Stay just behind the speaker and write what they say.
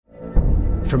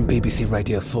from BBC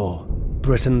Radio 4,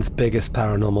 Britain's biggest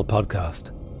paranormal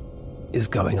podcast, is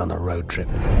going on a road trip.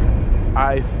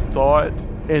 I thought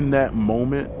in that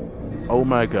moment, oh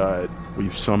my God,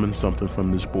 we've summoned something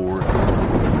from this board.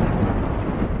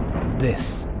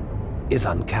 This is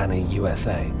Uncanny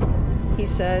USA. He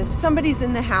says, somebody's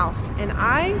in the house, and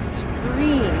I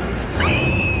screamed.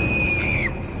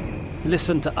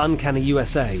 Listen to Uncanny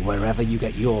USA wherever you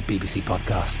get your BBC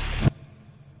podcasts,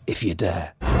 if you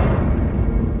dare.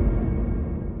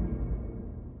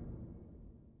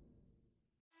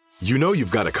 You know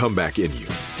you've got a comeback in you.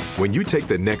 When you take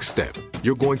the next step,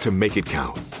 you're going to make it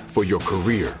count. For your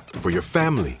career, for your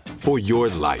family, for your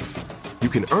life. You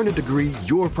can earn a degree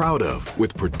you're proud of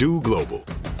with Purdue Global.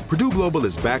 Purdue Global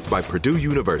is backed by Purdue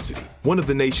University, one of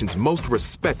the nation's most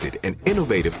respected and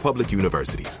innovative public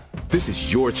universities. This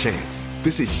is your chance.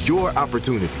 This is your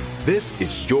opportunity. This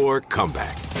is your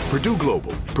comeback. Purdue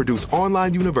Global, Purdue's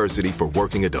online university for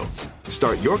working adults.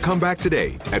 Start your comeback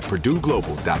today at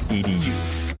purdueglobal.edu.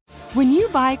 When you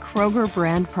buy Kroger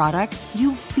brand products,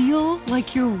 you feel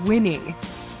like you're winning.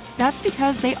 That's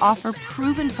because they offer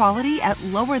proven quality at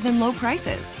lower than low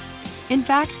prices. In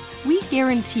fact, we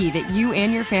guarantee that you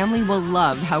and your family will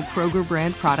love how Kroger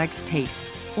brand products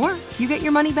taste, or you get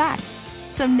your money back.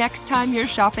 So next time you're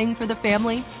shopping for the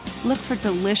family, look for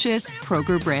delicious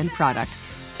Kroger brand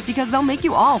products, because they'll make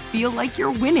you all feel like you're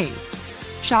winning.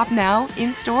 Shop now,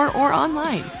 in-store, or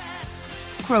online.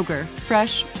 Kroger,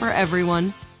 fresh for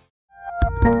everyone.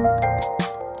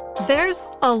 There's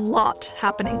a lot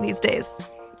happening these days,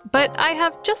 but I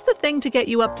have just the thing to get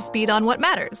you up to speed on what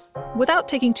matters, without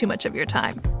taking too much of your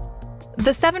time.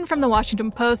 The 7 from the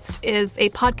Washington Post is a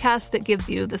podcast that gives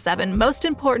you the 7 most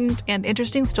important and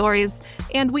interesting stories,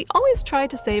 and we always try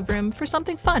to save room for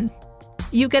something fun.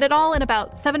 You get it all in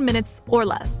about 7 minutes or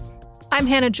less. I'm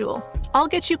Hannah Jewell. I'll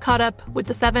get you caught up with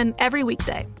the 7 every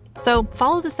weekday, so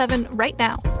follow the 7 right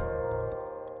now.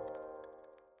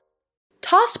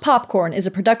 Tossed Popcorn is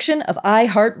a production of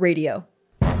iHeartRadio.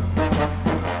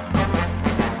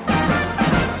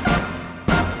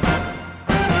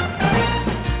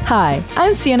 Hi,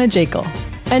 I'm Sienna Jekyll.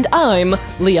 And I'm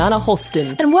Liana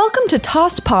Holston. And welcome to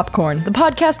Tossed Popcorn, the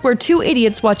podcast where two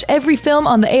idiots watch every film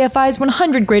on the AFI's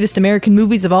 100 Greatest American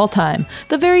Movies of All Time,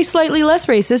 the very slightly less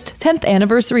racist 10th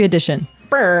Anniversary Edition.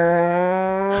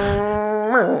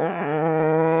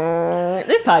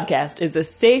 This podcast is a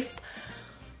safe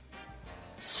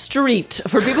street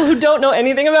for people who don't know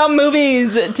anything about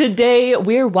movies. Today,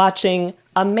 we're watching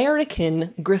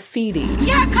American Graffiti.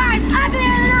 Your car's uglier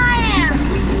than I am!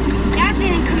 That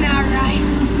didn't come out right.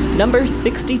 Number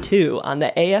 62 on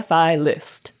the AFI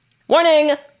list.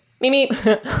 Warning! Mimi,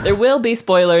 there will be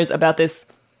spoilers about this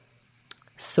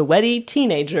sweaty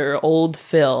teenager old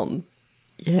film.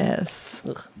 Yes.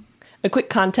 Ugh. A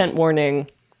quick content warning.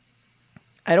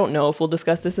 I don't know if we'll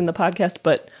discuss this in the podcast,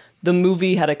 but the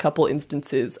movie had a couple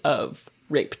instances of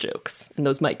rape jokes, and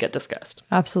those might get discussed.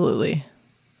 Absolutely.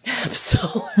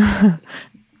 Absolutely.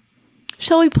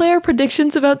 Shall we play our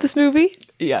predictions about this movie?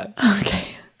 Yeah.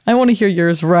 Okay. I want to hear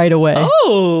yours right away.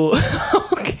 Oh,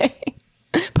 okay.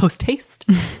 Post-haste.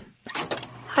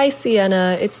 Hi,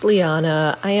 Sienna. It's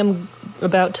Liana. I am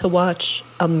about to watch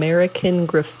American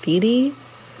Graffiti.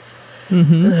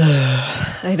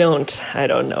 Mm-hmm. I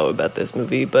don't know about this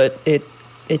movie, but it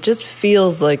just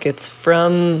feels like it's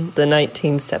from the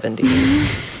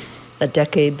 1970s, a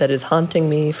decade that is haunting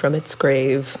me from its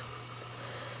grave.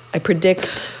 I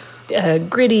predict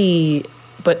gritty,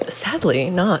 but sadly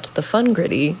not the fun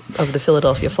gritty of the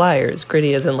Philadelphia Flyers.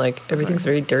 Gritty as in, like, everything's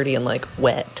very dirty and, like,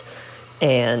 wet.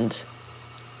 And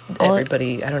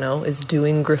everybody, I don't know, is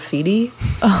doing graffiti.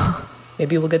 Oh.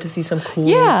 Maybe we'll get to see some cool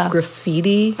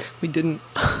graffiti. We didn't.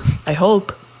 I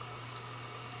hope.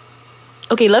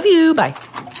 Okay, love you. Bye.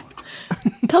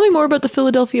 Tell me more about the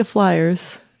Philadelphia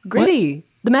Flyers. Gritty, what?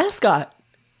 The mascot.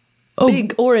 Oh.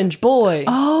 Big orange boy.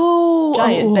 Oh.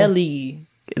 Giant belly.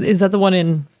 Is that the one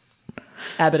in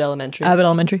Abbott Elementary? Abbott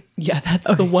Elementary? Yeah, that's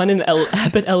the one in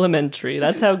Abbott Elementary.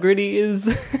 That's how Gritty is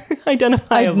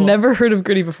identifiable. I've never heard of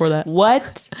Gritty before that.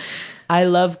 What? I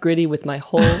love Gritty with my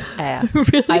whole ass.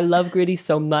 Really? I love Gritty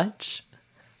so much.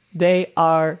 They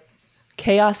are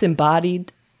chaos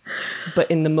embodied, but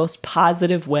in the most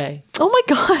positive way. Oh my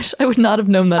gosh, I would not have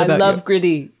known that about you. I love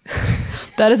Gritty.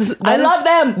 I love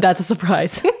them. That's a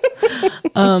surprise.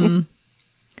 Wow,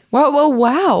 oh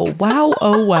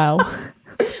wow.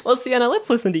 Well, Sienna, let's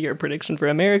listen to your prediction for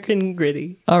American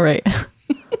Gritty. All right.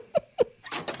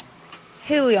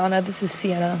 Hey, Liana, this is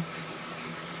Sienna.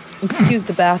 Excuse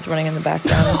the bath running in the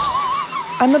background.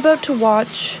 I'm about to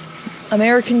watch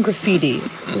American Graffiti,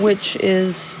 which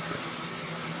is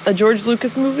a George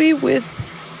Lucas movie with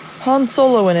Han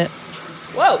Solo in it.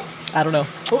 Whoa. I don't know.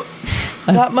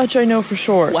 That much I know for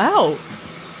sure. Wow.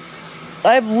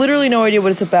 I have literally no idea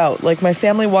what it's about. Like, my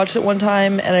family watched it one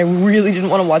time, and I really didn't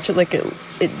want to watch it. Like,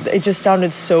 it just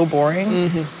sounded so boring.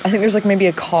 I think there's, like, maybe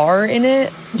a car in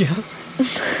it. Yeah.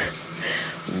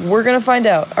 We're gonna find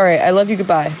out. All right, I love you,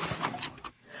 goodbye.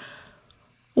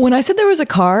 When I said there was a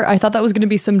car, I thought that was going to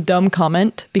be some dumb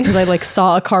comment because I, like,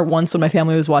 saw a car once when my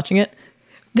family was watching it.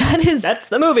 That's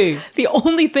the movie. The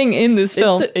only thing in this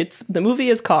film. It's the movie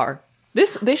is Car.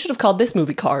 They should have called this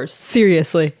movie Cars.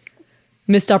 Seriously.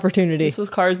 Missed opportunity. This was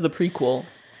Cars, the prequel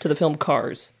to the film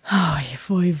Cars. Oh,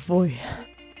 boy.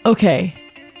 Okay.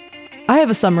 I have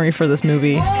a summary for this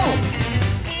movie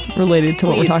related to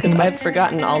what we're talking about. I've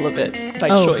forgotten all of it by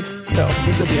choice, so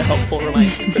this will be a helpful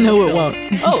reminder. No, it won't.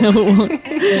 Oh. No, it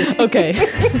won't. Okay.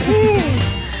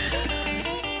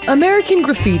 American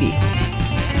Graffiti.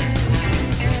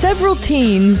 Several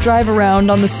teens drive around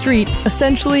on the street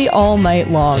essentially all night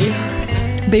long.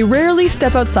 They rarely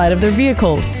step outside of their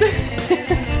vehicles.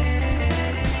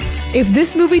 If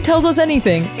this movie tells us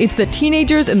anything, it's that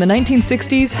teenagers in the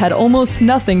 1960s had almost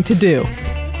nothing to do.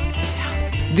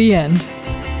 The end.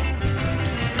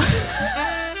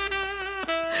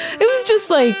 It was just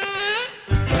like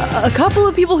a couple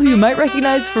of people who you might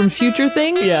recognize from future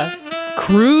things. Yeah.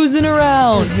 Cruising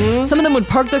around. Some of them would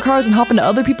park their cars and hop into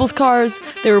other people's cars.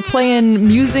 They were playing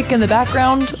music in the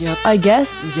background, I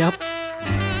guess. Yep.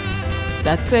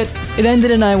 That's it. It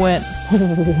ended and I went,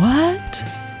 what?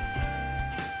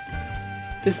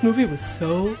 This movie was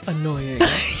so annoying.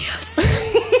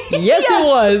 Yes, it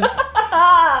was.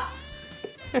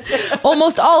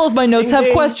 Almost all of my notes have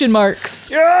question marks.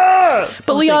 Yes!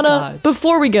 But Liana,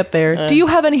 before we get there, do you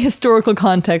have any historical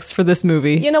context for this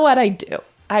movie? You know what? I do.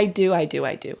 It's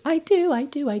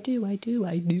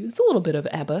a little bit of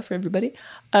ABBA for everybody.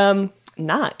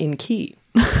 Not in key.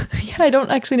 Yeah, I don't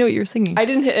actually know what you're singing. I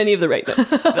didn't hit any of the right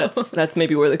notes. That's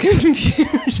maybe where the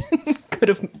confusion could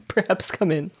have perhaps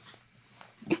come in.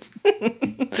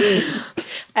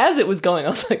 As it was going, I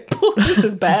was like, oh, this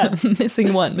is bad.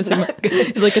 missing one.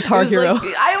 Like a Tar Hero.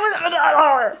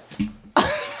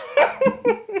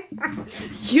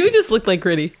 You just look like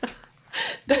Gritty.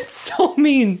 That's so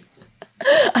mean.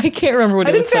 I can't remember what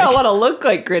I it didn't looks say like. I want to look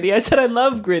like Gritty. I said I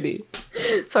love Gritty.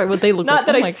 Sorry, what they look Not like.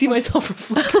 that I see myself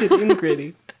reflected in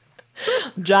Gritty.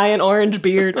 Giant orange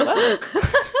beard. American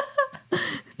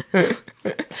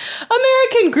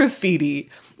Graffiti,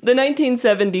 the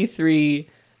 1973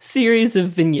 series of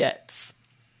vignettes.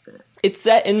 It's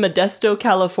set in Modesto,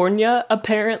 California,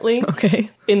 apparently. Okay.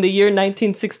 In the year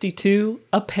 1962,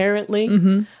 apparently.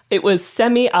 Mm-hmm. It was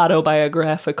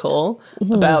semi-autobiographical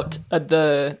about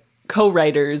the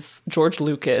co-writers George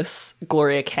Lucas,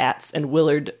 Gloria Katz, and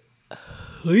Willard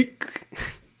Huyck.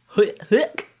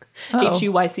 Huyck.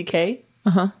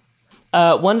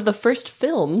 One of the first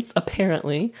films,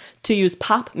 apparently, to use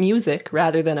pop music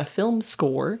rather than a film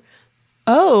score.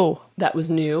 Oh. That was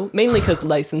new. Mainly because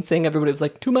licensing, everybody was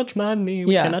like, too much money,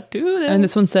 we cannot do this. And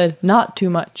this one said, not too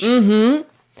much.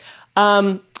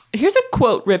 Mm-hmm. Here's a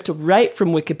quote ripped right from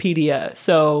Wikipedia,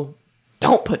 so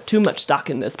don't put too much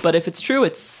stock in this, but if it's true,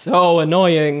 it's so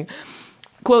annoying.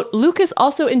 Quote, Lucas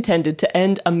also intended to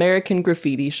end American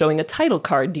Graffiti showing a title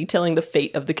card detailing the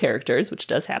fate of the characters, which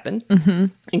does happen,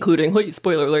 including,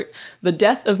 spoiler alert, the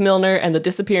death of Milner and the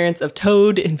disappearance of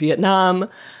Toad in Vietnam.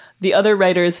 The other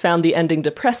writers found the ending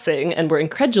depressing and were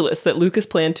incredulous that Lucas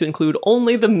planned to include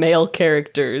only the male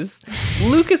characters.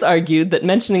 Lucas argued that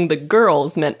mentioning the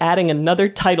girls meant adding another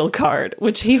title card,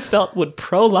 which he felt would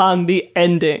prolong the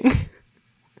ending.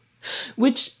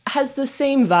 Which has the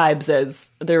same vibes as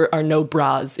there are no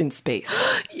bras in space.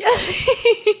 Yeah.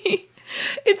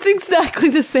 It's exactly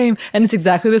the same, and it's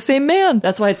exactly the same man.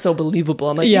 That's why it's so believable.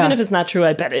 I'm like, even if it's not true,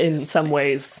 I bet it in some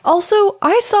ways. Also,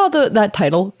 I saw that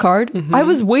title card. I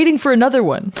was waiting for another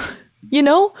one. You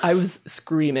know? I was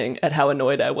screaming at how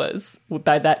annoyed I was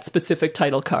by that specific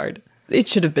title card. It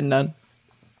should have been none.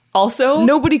 Also,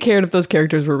 nobody cared if those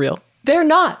characters were real. They're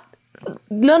not.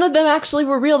 None of them actually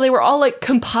were real. They were all like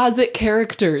composite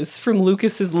characters from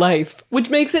Lucas's life, which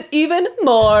makes it even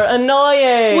more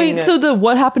annoying. Wait, so the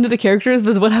what happened to the characters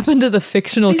was what happened to the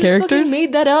fictional characters? They just fucking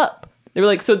made that up. They were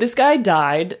like, so this guy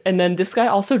died, and then this guy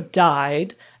also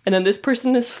died, and then this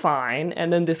person is fine,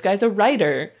 and then this guy's a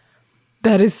writer.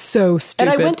 That is so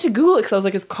stupid. And I went to Google it because I was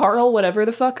like, is Carl whatever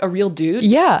the fuck a real dude?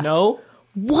 Yeah. No.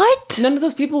 What? None of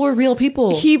those people were real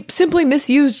people. He simply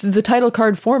misused the title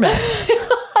card format.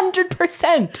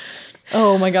 100%.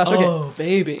 Oh my gosh, okay. Oh,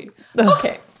 baby.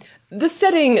 Okay. The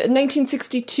setting,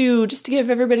 1962, just to give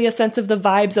everybody a sense of the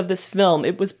vibes of this film,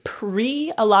 it was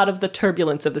pre a lot of the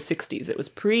turbulence of the 60s. It was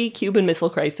pre-Cuban Missile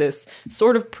Crisis,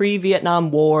 sort of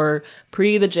pre-Vietnam War,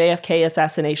 pre the JFK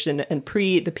assassination, and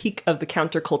pre the peak of the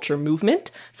counterculture movement.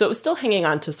 So it was still hanging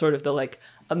on to sort of the like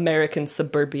American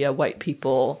suburbia white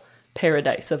people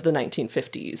paradise of the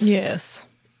 1950s. Yes.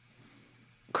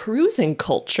 Cruising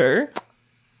culture.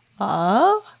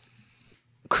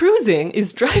 Cruising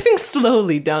is driving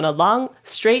slowly down a long,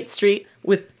 straight street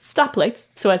with stoplights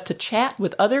so as to chat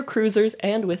with other cruisers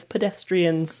and with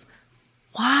pedestrians.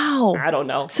 Wow. I don't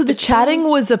know. So the chatting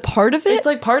was a part of it? It's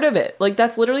like part of it. Like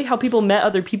that's literally how people met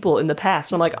other people in the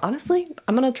past. And I'm like, honestly,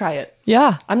 I'm going to try it.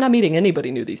 Yeah. I'm not meeting anybody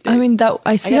new these days. I mean,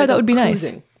 I see how that would be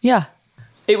cruising. nice. Yeah.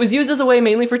 It was used as a way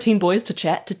mainly for teen boys to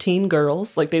chat to teen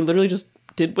girls. Like they literally just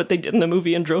did what they did in the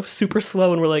movie and drove super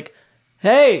slow and were like,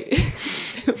 hey,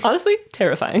 honestly,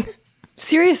 terrifying.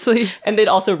 Seriously. And they'd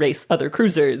also race other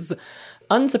cruisers.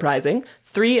 Unsurprising,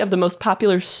 3 of the most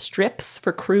popular strips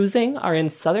for cruising are in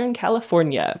Southern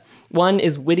California. One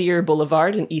is Whittier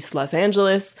Boulevard in East Los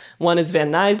Angeles, one is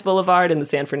Van Nuys Boulevard in the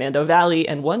San Fernando Valley,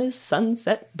 and one is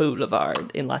Sunset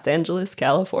Boulevard in Los Angeles,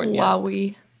 California.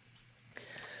 Wowee.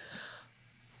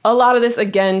 A lot of this,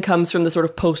 again, comes from the sort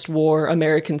of post-war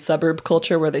American suburb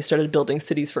culture where they started building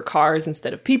cities for cars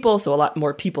instead of people, so a lot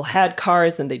more people had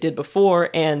cars than they did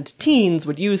before, and teens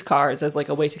would use cars as like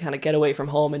a way to kind of get away from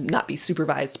home and not be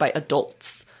supervised by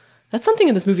adults. That's something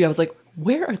in this movie I was like,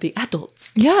 where are the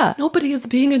adults? Yeah. Nobody is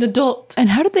being an adult. And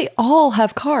how did they all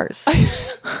have cars?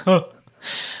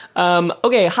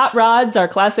 Okay, hot rods are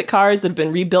classic cars that have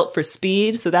been rebuilt for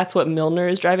speed. So that's what Milner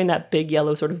is driving, that big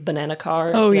yellow sort of banana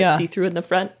car. Oh, yeah. See-through in the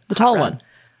front. The tall one.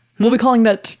 We'll be calling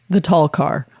that the tall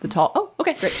car. The tall. Oh,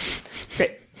 okay, great.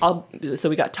 So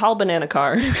we got tall banana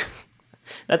car.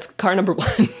 That's car number 1.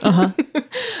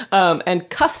 Uh-huh. And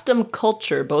custom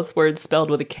culture, both words spelled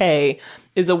with a K,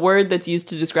 is a word that's used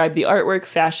to describe the artwork,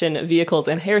 fashion, vehicles,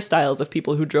 and hairstyles of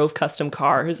people who drove custom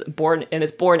cars, and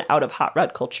it's born out of hot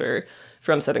rod culture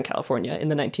from Southern California in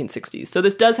the 1960s. So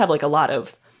this does have like a lot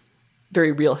of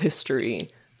very real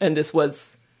history, and this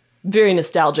was very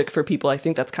nostalgic for people. I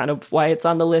think that's kind of why it's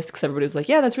on the list, because everybody was like,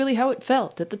 yeah, that's really how it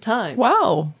felt at the time.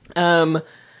 Wow.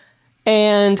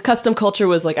 And custom culture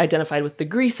was like identified with the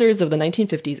greasers of the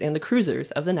 1950s and the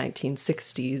cruisers of the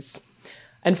 1960s.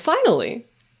 And finally,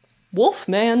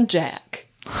 Wolfman Jack.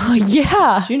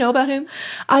 Yeah. Do you know about him?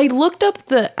 I looked up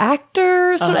the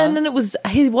actor, and then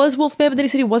he was Wolfman, but then he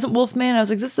said he wasn't Wolfman. I was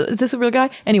like, is this a real guy?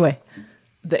 Anyway.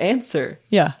 The answer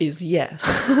is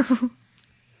yes.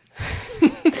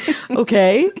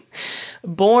 Okay.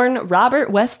 Born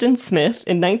Robert Weston Smith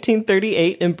in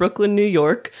 1938 in Brooklyn, New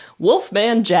York,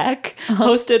 Wolfman Jack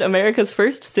hosted America's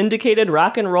first syndicated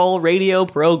rock and roll radio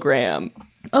program.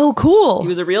 Oh, cool. He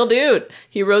was a real dude.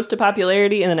 He rose to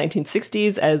popularity in the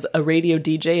 1960s as a radio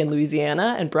DJ in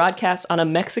Louisiana and broadcast on a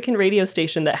Mexican radio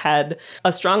station that had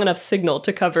a strong enough signal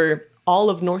to cover all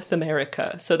of North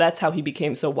America. So that's how he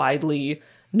became so widely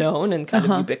known and kind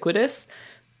of ubiquitous.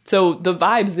 So the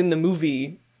vibes in the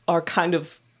movie are kind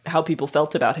of how people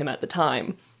felt about him at the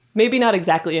time. Maybe not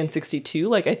exactly in 62.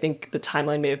 Like, I think the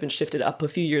timeline may have been shifted up a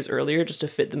few years earlier just to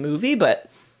fit the movie, but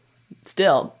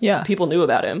still, people knew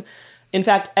about him. In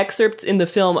fact, excerpts in the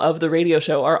film of the radio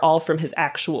show are all from his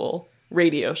actual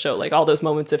radio show, like all those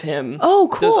moments of him. Oh,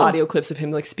 cool. Those audio clips of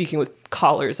him like speaking with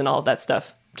callers and all of that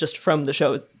stuff just from the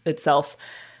show itself.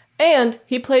 And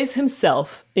he plays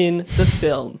himself in the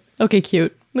film. Okay,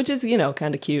 cute. Which is,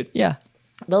 kind of cute. Yeah.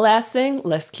 The last thing,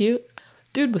 less cute.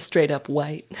 Dude was straight up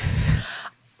white.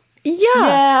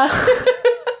 Yeah.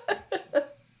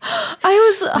 I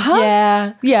was,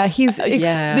 Yeah.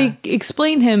 Yeah, they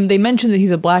explain him, they mentioned that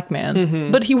he's a black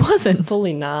man, but he wasn't. He's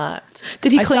fully not.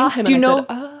 Did he I claim, saw him do you and I know,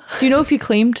 said, do you know if he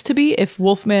claimed to be, if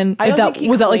Wolfman, I if don't that, think he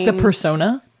was that like the claimed-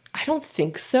 persona? I don't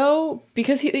think so,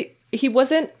 because he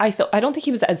wasn't, I don't think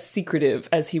he was as secretive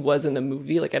as he was in the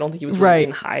movie. Like, I don't think he was really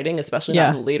in hiding, especially not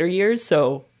in the later years.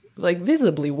 So, like,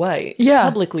 visibly white. Yeah.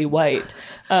 Publicly white.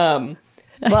 But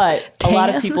a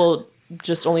lot of people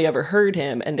just only ever heard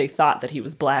him, and they thought that he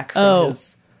was black from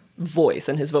his voice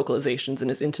and his vocalizations and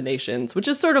his intonations, which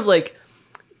is sort of like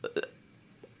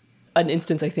an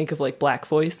instance, I think, of like black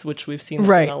voice, which we've seen in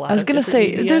a lot of I was going to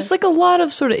say, media. there's like a lot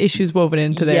of sort of issues woven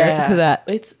into there, to that.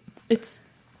 It's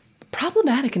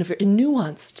problematic in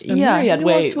nuanced, myriad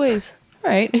ways.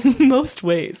 Right. In most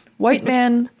ways. White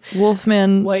man,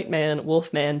 Wolfman. White man,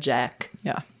 Wolfman Jack.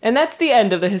 Yeah. And that's the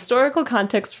end of the historical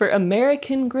context for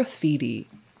American graffiti.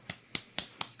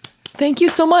 Thank you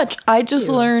so much. I just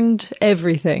learned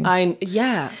everything.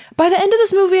 Yeah. By the end of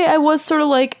this movie, I was sort of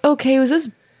like, okay, was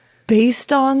this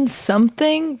based on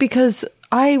something, because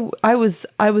I was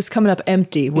coming up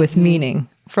empty with meaning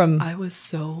from. I was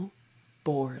so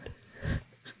bored.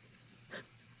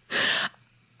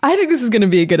 I think this is going to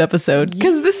be a good episode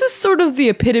because this is sort of the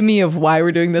epitome of why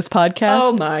we're doing this podcast.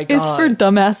 Oh my God. Is for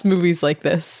dumbass movies like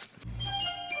this.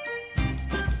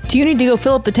 Do you need to go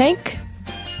fill up the tank?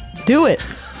 Do it.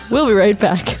 We'll be right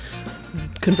back.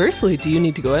 Conversely, do you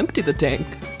need to go empty the tank?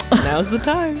 Now's the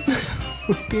time.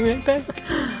 We'll be right back.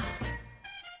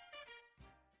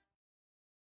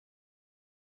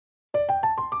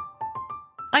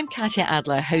 I'm Katya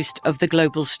Adler, host of The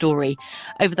Global Story.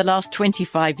 Over the last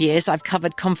 25 years, I've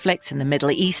covered conflicts in the Middle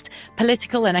East,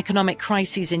 political and economic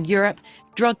crises in Europe,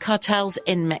 drug cartels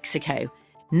in Mexico.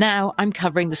 Now I'm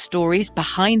covering the stories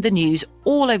behind the news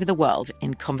all over the world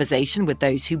in conversation with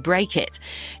those who break it.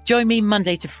 Join me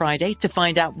Monday to Friday to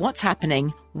find out what's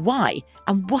happening, why,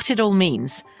 and what it all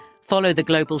means. Follow The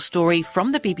Global Story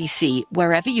from the BBC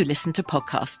wherever you listen to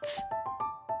podcasts.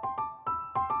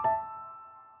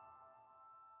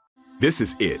 This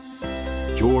is it.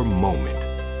 Your moment.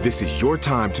 This is your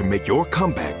time to make your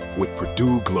comeback with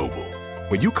Purdue Global.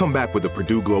 When you come back with a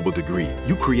Purdue Global degree,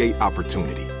 you create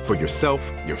opportunity for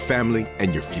yourself, your family,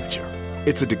 and your future.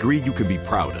 It's a degree you can be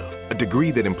proud of, a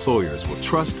degree that employers will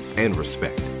trust and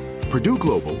respect. Purdue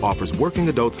Global offers working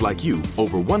adults like you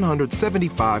over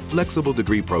 175 flexible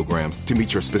degree programs to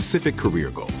meet your specific career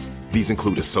goals. These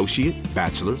include associate,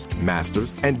 bachelor's,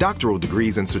 master's, and doctoral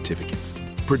degrees and certificates.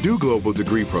 Purdue Global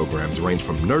degree programs range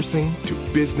from nursing to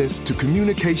business to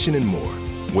communication and more.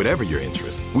 Whatever your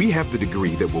interest, we have the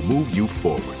degree that will move you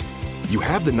forward. You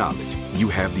have the knowledge, you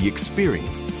have the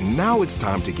experience. Now it's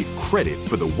time to get credit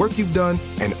for the work you've done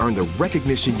and earn the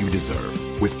recognition you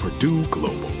deserve with Purdue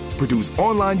Global, Purdue's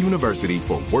online university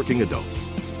for working adults.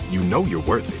 You know you're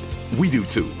worth it. We do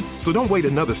too. So don't wait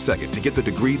another second to get the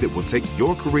degree that will take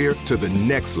your career to the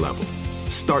next level.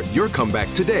 Start your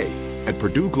comeback today at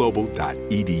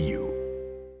purdueglobal.edu.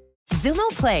 Xumo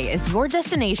Play is your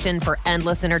destination for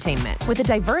endless entertainment. With a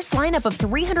diverse lineup of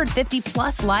 350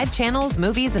 plus live channels,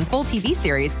 movies, and full TV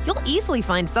series, you'll easily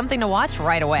find something to watch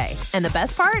right away. And the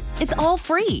best part? It's all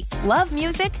free. Love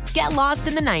music? Get lost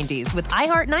in the 90s with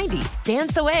iHeart 90s,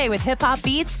 dance away with hip-hop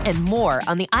beats, and more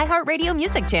on the iHeartRadio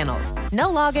music channels. No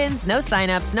logins, no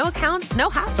signups, no accounts, no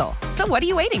hassle. So what are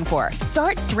you waiting for?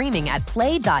 Start streaming at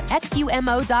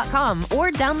play.xumo.com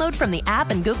or download from the app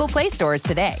and Google Play stores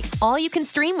today. All you can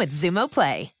stream with Xumo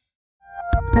Play.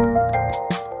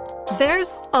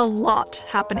 There's a lot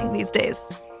happening these days,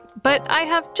 but I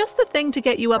have just the thing to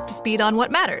get you up to speed on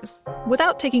what matters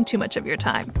without taking too much of your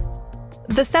time.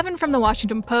 The 7 from the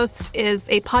Washington Post is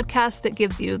a podcast that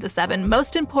gives you the 7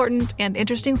 most important and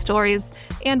interesting stories,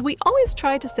 and we always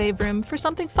try to save room for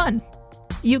something fun.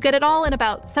 You get it all in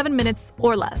about 7 minutes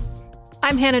or less.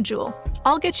 I'm Hannah Jewell.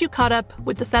 I'll get you caught up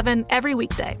with the 7 every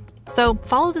weekday. So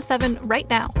follow the 7 right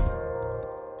now.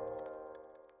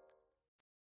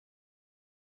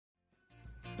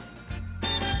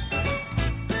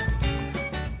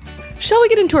 Shall we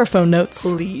get into our phone notes?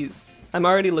 Please. I'm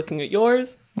already looking at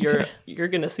yours. You're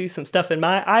gonna see some stuff in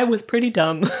mine. I was pretty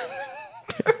dumb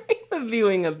during the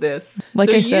viewing of this. Like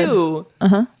so I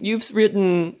said. You've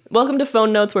written, welcome to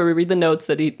Phone Notes, where we read the notes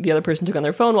that the other person took on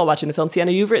their phone while watching the film.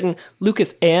 Sienna, you've written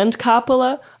Lucas and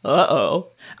Coppola. Uh-oh.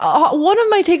 One of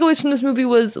my takeaways from this movie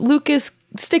was Lucas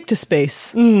stick to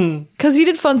space. Because he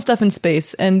did fun stuff in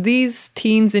space, and these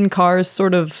teens in cars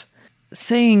sort of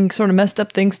saying sort of messed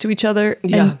up things to each other.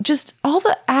 Yeah. And just all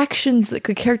the actions that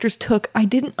the characters took, I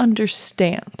didn't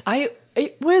understand.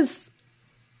 It was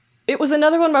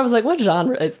another one where I was like, what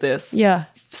genre is this? Yeah.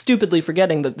 Stupidly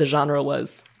forgetting that the genre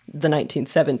was the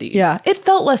 1970s. Yeah. It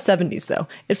felt less 70s though.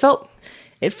 It felt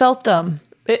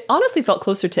It honestly felt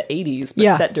closer to 80s,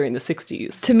 but set during the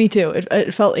 60s. To me too.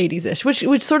 It felt 80s-ish,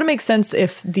 which sort of makes sense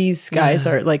if these guys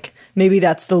are like, maybe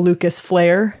that's the Lucas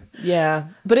flair. Yeah,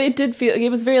 but it did feel, it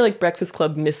was very like Breakfast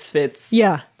Club Misfits.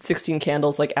 Yeah. 16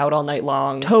 Candles, like out all night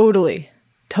long. Totally.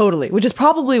 Which is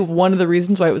probably one of the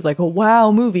reasons why it was like a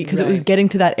wow movie, because it was getting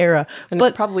to that era. But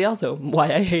it's probably also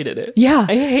why I hated it. Yeah.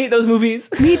 I hate those movies.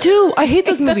 Me too. I hate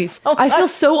those movies. So I feel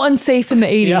so unsafe in the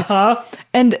 80s. Yeah.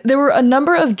 And there were a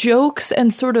number of jokes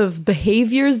and sort of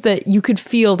behaviors that you could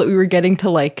feel that we were getting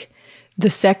to like the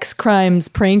sex crimes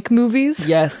prank movies.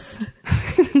 Yes.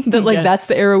 That's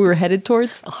the era we were headed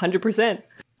towards. 100%.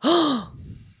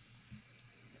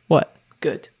 What?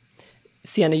 Good.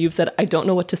 Sienna, you've said, I don't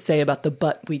know what to say about the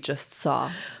butt we just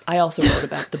saw. I also wrote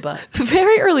about the butt.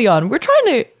 Very early on. We're trying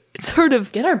to sort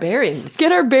of get our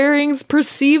bearings,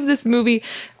 perceive this movie.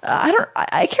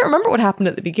 I can't remember what happened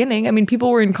at the beginning. I mean,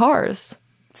 people were in cars.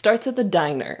 Starts at the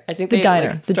diner. I think The diner,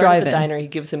 like, the start at drive-in. the diner. He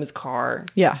gives him his car.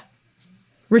 Yeah.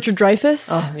 Richard Dreyfuss.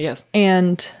 Oh, yes.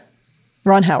 And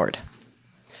Ron Howard.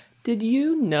 Did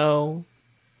you know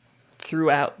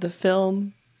throughout the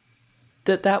film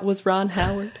that was Ron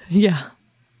Howard? Yeah.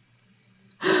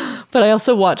 But I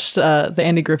also watched the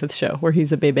Andy Griffith Show where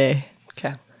he's a bebe.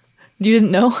 Okay. You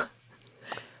didn't know?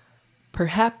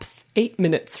 Perhaps 8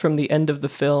 minutes from the end of the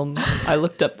film, I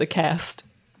looked up the cast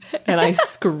and I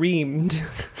screamed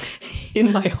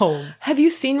in my home. Have you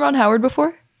seen Ron Howard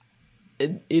before?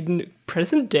 In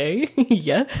present day,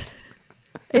 yes.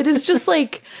 It is just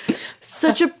like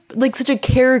such a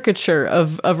caricature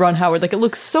of Ron Howard. Like it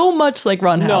looks so much like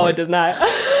Ron Howard. No, it does not.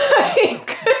 I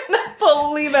could not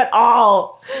believe at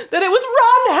all that it was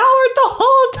Ron Howard the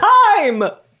whole time.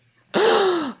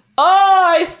 Oh,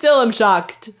 I still am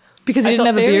shocked. Because he I didn't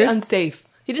felt have a very beard? unsafe.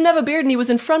 He didn't have a beard and he was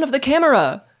in front of the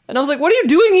camera. And I was like, what are you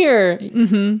doing here?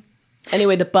 Mm-hmm.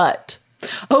 Anyway, the butt.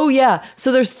 Oh, yeah.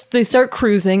 So they start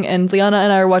cruising, and Liana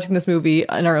and I are watching this movie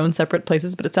in our own separate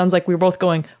places, but it sounds like we were both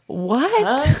going,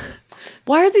 what?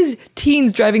 Why are these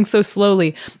teens driving so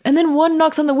slowly? And then one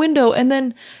knocks on the window, and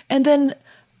then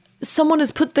someone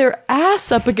has put their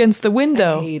ass up against the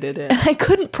window. I hated it. And I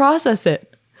couldn't process it.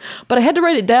 But I had to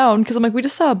write it down because I'm like, we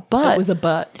just saw a butt. It was a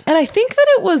butt. And I think that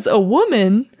it was a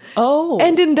woman. Oh.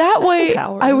 And in that way,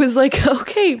 empowering. I was like,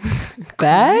 okay,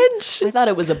 badge? I thought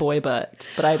it was a boy butt,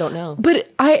 but I don't know.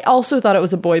 But I also thought it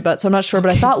was a boy butt, so I'm not sure.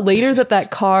 But I thought later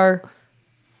that car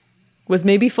was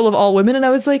maybe full of all women. And I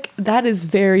was like, that is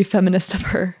very feminist of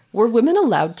her. Were women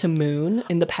allowed to moon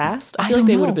in the past? I feel like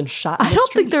they would have been shot in I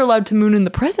don't think they're allowed to moon in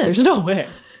the present. There's no way.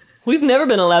 We've never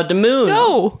been allowed to moon.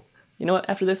 No. You know what?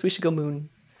 After this, we should go moon.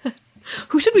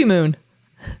 Who should we moon?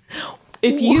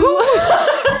 If you...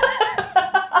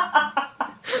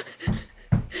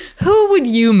 Who would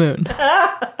you moon?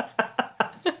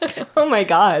 Oh my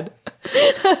God.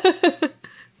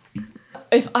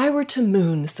 If I were to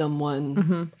moon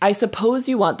someone, I suppose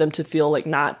you want them to feel like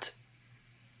not,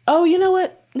 oh, you know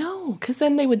what? No, because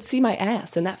then they would see my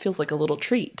ass and that feels like a little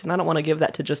treat. And I don't want to give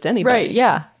that to just anybody. Right,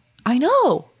 yeah. I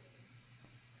know.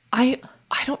 I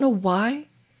don't know why,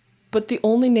 but the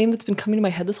only name that's been coming to my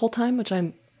head this whole time, which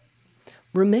I'm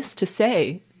remiss to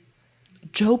say,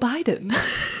 Joe Biden.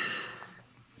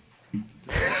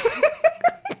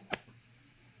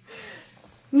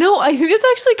 No, I think that's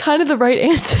actually kind of the right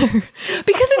answer.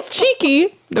 Because it's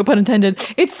cheeky, no pun intended.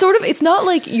 It's not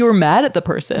like you're mad at the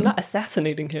person. I'm not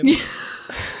assassinating him.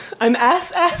 I'm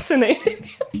assassinating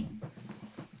him.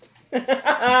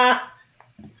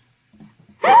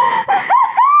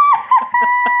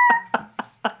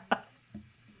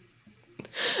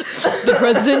 The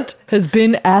president has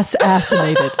been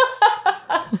assassinated.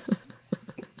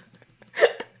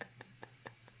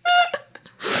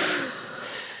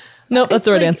 Nope, that's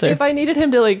the right answer. If I needed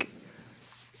him to like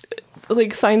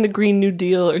sign the Green New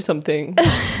Deal or something,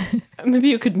 maybe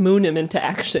you could moon him into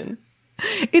action.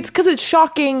 It's because it's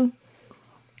shocking.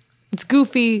 It's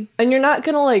goofy. And you're not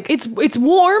gonna like... It's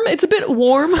warm. It's a bit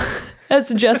warm as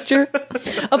a gesture.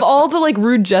 Of all the like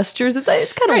rude gestures, it's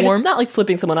kind of warm. It's not like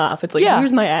flipping someone off. It's like,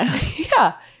 here's my ass.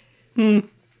 Yeah.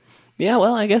 Yeah,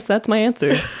 well, I guess that's my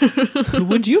answer. Who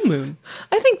would you moon?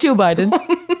 I think Joe Biden.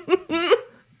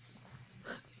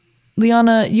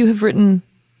 Liana, you have written...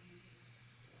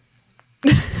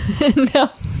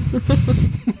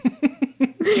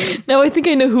 Now I think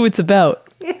I know who it's about.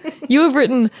 You have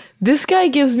written, this guy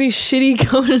gives me shitty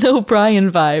Conan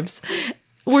O'Brien vibes.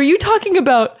 Were you talking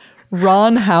about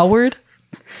Ron Howard?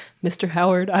 Mr.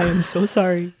 Howard, I am so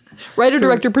sorry. Writer,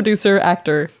 director, producer,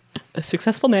 actor. A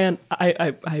successful man.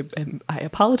 I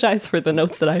apologize for the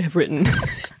notes that I have written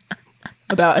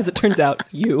about, as it turns out,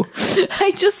 you.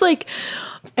 I just like...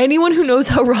 Anyone who knows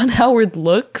how Ron Howard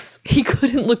looks, he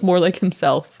couldn't look more like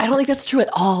himself. I don't think that's true at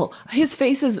all. His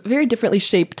face is very differently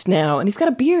shaped now, and he's got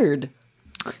a beard.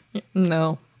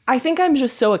 No. I think I'm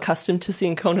just so accustomed to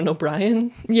seeing Conan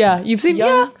O'Brien. Yeah, you've seen... young.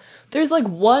 Yeah. There's like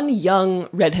one young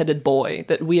redheaded boy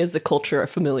that we as a culture are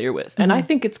familiar with, and I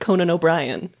think it's Conan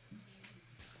O'Brien.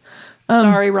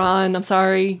 Sorry, Ron. I'm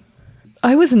sorry.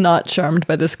 I was not charmed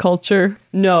by this culture.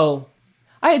 No.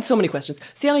 I had so many questions.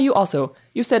 Sienna,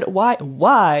 you said,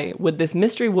 why would this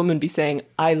mystery woman be saying,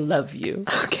 I love you?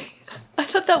 Okay. I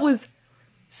thought that was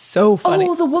so funny.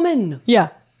 Oh, the woman. Yeah.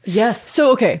 Yes.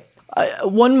 So, okay.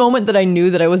 One moment that I knew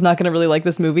that I was not going to really like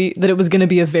this movie, that it was going to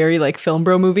be a very like film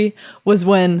bro movie, was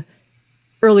when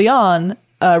early on,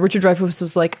 Richard Dreyfuss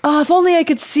was like, oh, if only I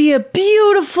could see a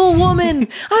beautiful woman.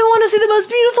 I want to see the most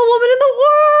beautiful woman in the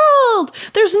world.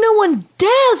 There's no one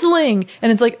dazzling.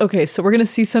 And it's like, okay, so we're going to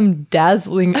see some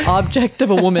dazzling object of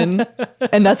a woman.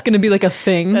 And that's going to be like a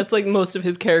thing. That's like most of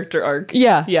his character arc.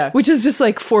 Yeah. Yeah. Which is just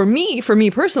like, for me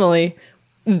personally,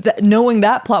 knowing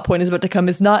that plot point is about to come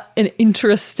is not an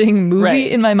interesting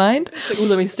movie in my mind. It's like, well,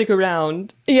 let me stick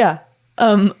around. Yeah.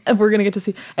 And we're going to get to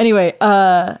see. Anyway,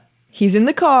 he's in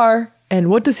the car, and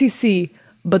what does he see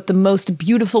but the most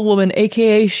beautiful woman,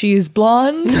 aka she's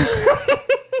blonde?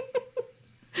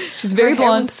 She's very Her hair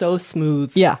blonde. was so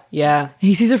smooth. Yeah. Yeah.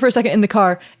 He sees her for a second in the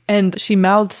car, and she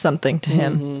mouths something to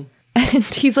him. And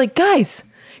he's like, guys,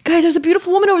 there's a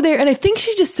beautiful woman over there, and I think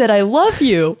she just said, I love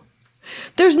you.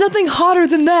 There's nothing hotter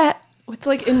than that. It's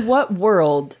like, in what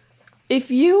world, if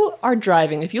you are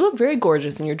driving, if you look very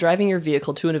gorgeous and you're driving your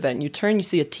vehicle to an event, and you turn, you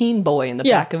see a teen boy in the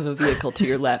back of a vehicle to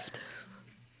your left.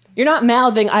 You're not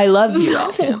mouthing, I love you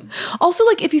at him. Also,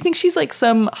 like, if you think she's like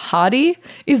some hottie,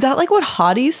 is that like what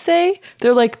hotties say?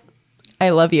 They're like, I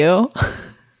love you.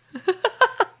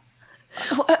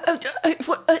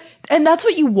 And that's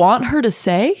what you want her to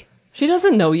say? She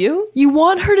doesn't know you. You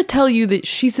want her to tell you that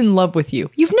she's in love with you.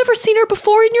 You've never seen her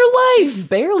before in your life. She's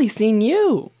barely seen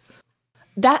you.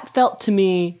 That felt to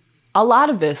me, a lot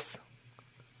of this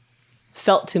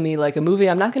felt to me like a movie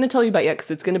I'm not going to tell you about yet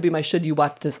because it's going to be my should you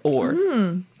watch this or.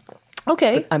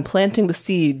 Okay. But I'm planting the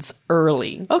seeds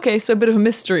early. Okay, so a bit of a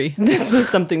mystery. This was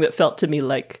something that felt to me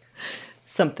like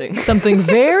something. Something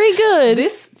very good.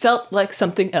 This felt like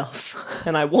something else.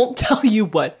 And I won't tell you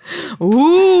what.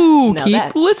 Ooh, Now keep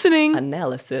that's listening.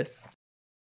 Analysis.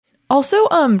 Also,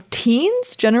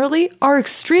 teens generally are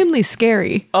extremely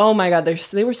scary. Oh my God,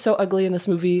 they were so ugly in this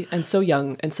movie and so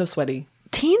young and so sweaty.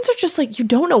 Teens are just like, you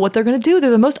don't know what they're going to do. They're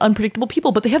the most unpredictable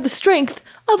people, but they have the strength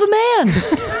of a man.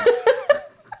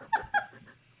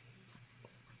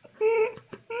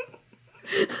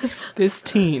 This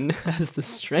teen has the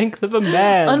strength of a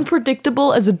man.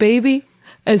 Unpredictable as a baby,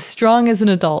 as strong as an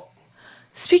adult.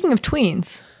 Speaking of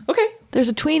tweens. Okay. There's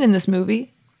a tween in this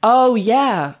movie. Oh,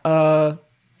 yeah.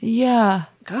 Yeah.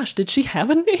 Gosh, did she have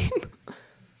a name?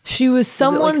 She was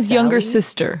someone's younger Sally?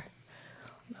 sister.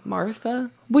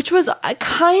 Martha? Which was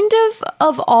kind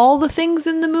of all the things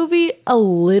in the movie, a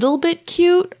little bit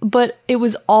cute, but it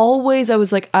was always, I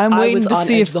was like, I'm waiting to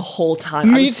see if the whole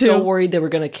time. Me I was so too. worried they were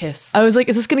going to kiss. I was like,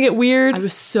 is this going to get weird? I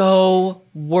was so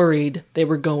worried they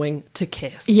were going to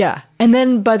kiss. Yeah. And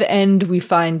then by the end, we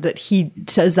find that he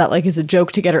says that like as a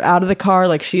joke to get her out of the car,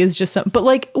 like she is just but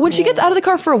like when she gets out of the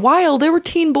car for a while, there were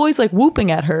teen boys like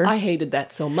whooping at her. I hated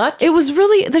that so much. It was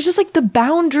really, there's just like the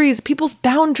boundaries, people's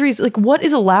boundaries, like what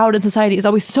is allowed in society is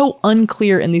always so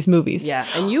unclear in these movies. Yeah,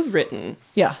 and you've written,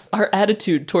 yeah, our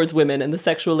attitude towards women and the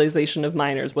sexualization of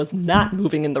minors was not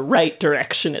moving in the right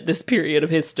direction at this period of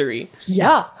history.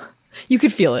 Yeah. You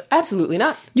could feel it. Absolutely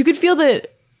not. You could feel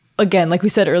that, again, like we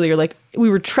said earlier, like we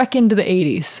were trekking to the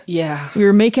 80s. Yeah. We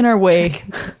were making our way.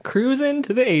 Cruising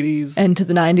to the 80s. And to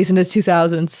the 90s and to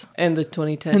 2000s. And the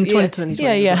 2010s. And 2020s.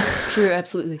 Yeah. Sure,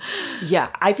 absolutely. Yeah,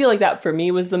 I feel like that for me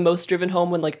was the most driven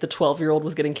home when like the 12-year-old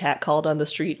was getting catcalled on the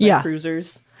street by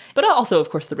cruisers. But also, of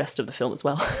course, the rest of the film as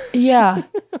well. Yeah.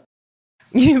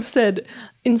 You've said,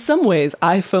 in some ways,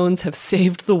 iPhones have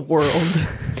saved the world.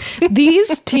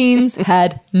 These teens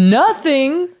had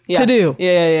nothing to do.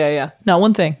 Yeah. Not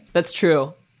one thing. That's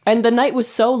true. And the night was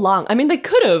so long. I mean, they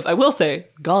could have, I will say,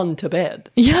 gone to bed.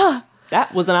 Yeah.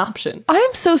 That was an option. I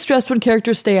am so stressed when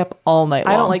characters stay up all night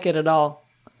long. I don't like it at all.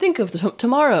 Think of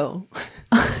tomorrow.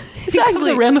 Think of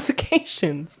the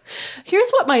ramifications. Here's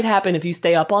what might happen if you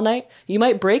stay up all night. You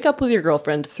might break up with your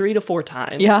girlfriend 3 to 4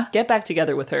 times. Yeah. Get back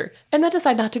together with her. And then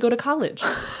decide not to go to college.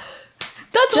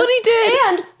 That's what he did.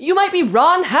 And you might be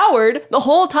Ron Howard the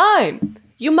whole time.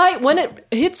 You might, when it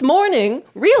hits morning,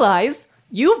 realize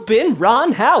you've been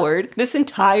Ron Howard this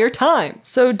entire time.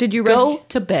 So did you go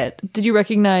to bed? Did you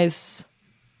recognize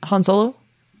Han Solo?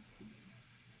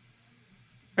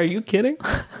 Are you kidding?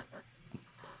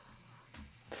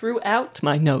 Throughout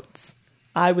my notes,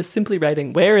 I was simply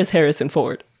writing, where is Harrison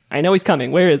Ford? I know he's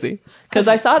coming. Where is he? Because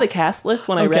I saw the cast list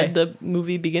when I read the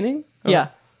movie beginning. Yeah.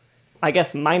 I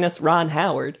guess minus Ron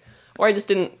Howard. Or I just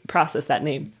didn't process that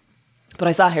name. But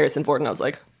I saw Harrison Ford and I was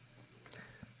like,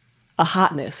 a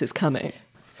hotness is coming.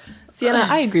 Sienna,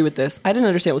 I agree with this. I didn't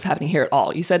understand what was happening here at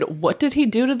all. You said, what did he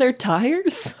do to their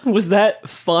tires? Was that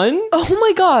fun? Oh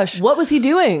my gosh. What was he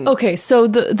doing? Okay, so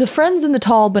the friends in the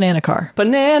tall banana car.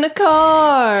 Banana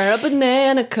car, a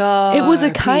banana car. It was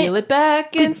a kind... Peel it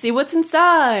back and see what's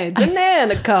inside.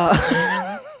 Banana car.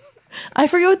 I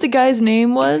forget what the guy's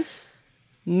name was.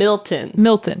 Milton.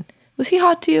 It Was he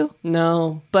hot to you?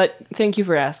 No, but thank you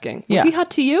for asking. Was Yeah. he hot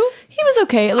to you? He was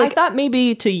okay. I thought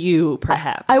maybe to you,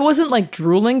 perhaps. I wasn't like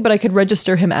drooling, but I could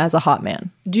register him as a hot man.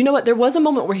 Do you know what? There was a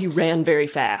moment where he ran very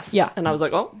fast. Yeah. And I was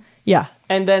like, oh. Yeah.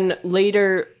 And then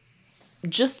later,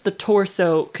 just the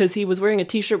torso, because he was wearing a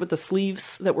t-shirt with the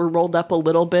sleeves that were rolled up a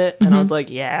little bit. And I was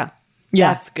like, yeah,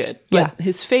 that's good. But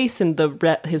his face and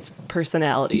his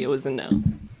personality, it was a no.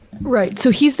 Right. So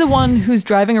he's the one who's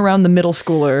driving around the middle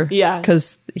schooler. Yeah.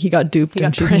 Because he got duped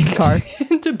and she's in his car.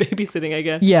 Into babysitting, I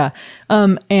guess. Yeah.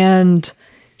 And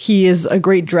he is a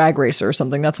great drag racer or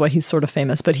something. That's why he's sort of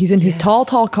famous. But he's in his tall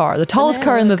car, the tallest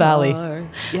car in the valley.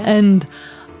 Yes. And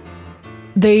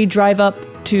they drive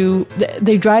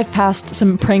past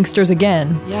some pranksters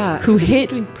again. Yeah. Who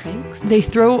hit. Doing pranks? They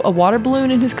throw a water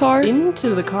balloon in his car.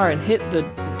 Into the car and hit the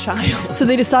child. So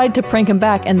they decide to prank him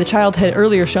back. And the child had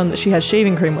earlier shown that she had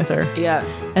shaving cream with her. Yeah.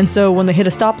 And so when they hit a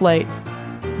stoplight,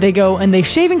 they go and they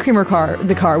shaving cream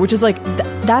the car, which is like,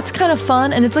 that's kind of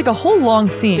fun. And it's like a whole long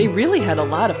scene. They really had a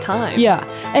lot of time. Yeah.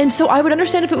 And so I would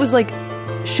understand if it was like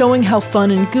showing how fun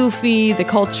and goofy the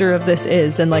culture of this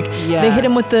is. And like, they hit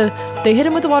him with the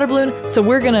water balloon. So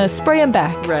we're going to spray him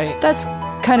back. Right. That's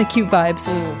kind of cute vibes.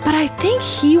 But I think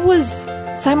he was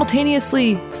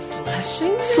simultaneously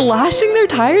slashing their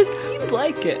tires. Seemed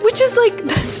like it. Which is like,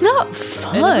 that's not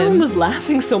fun. And everyone was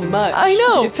laughing so much. I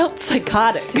know. It felt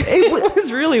psychotic. It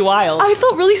was really wild. I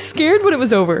felt really scared when it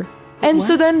was over. And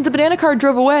so then the banana car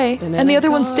drove away, and the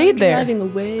other one stayed there. Driving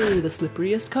away, the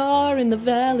slipperiest car in the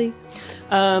valley.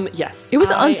 Yes. It was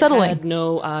unsettling. I had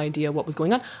no idea what was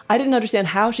going on. I didn't understand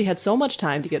how she had so much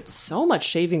time to get so much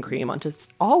shaving cream onto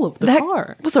all of the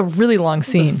car. That was a really long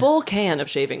scene. It was a full can of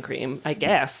shaving cream, I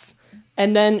guess.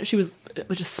 And then she was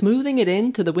just smoothing it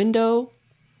into the window.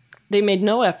 They made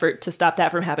no effort to stop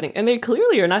that from happening. And they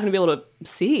clearly are not going to be able to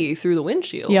see through the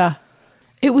windshield. Yeah.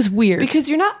 It was weird. Because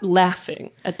you're not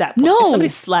laughing at that point. No. If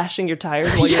somebody's slashing your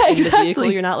tires while you're in the vehicle,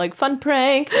 you're not like, fun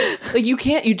prank. Like, your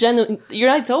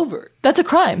night's over. That's a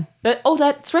crime.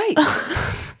 That's right.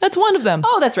 That's one of them.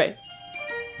 Oh, that's right.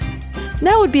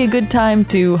 Now would be a good time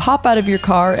to hop out of your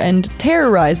car and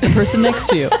terrorize the person next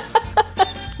to you.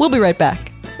 We'll be right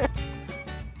back.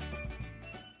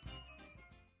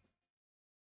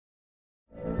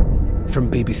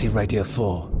 From BBC Radio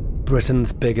 4,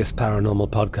 Britain's biggest paranormal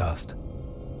podcast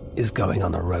is going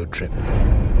on a road trip.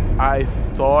 I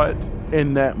thought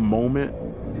in that moment,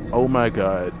 oh my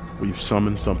God, we've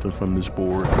summoned something from this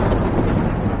board.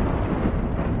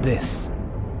 This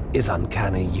is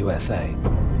Uncanny USA.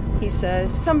 He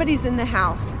says, somebody's in the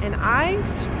house, and I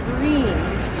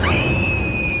screamed.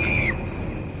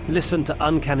 Listen to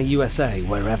Uncanny USA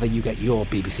wherever you get your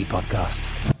BBC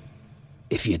podcasts,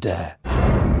 if you dare.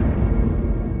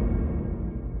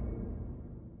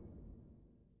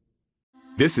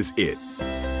 This is it.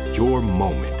 Your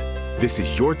moment. This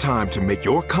is your time to make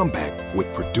your comeback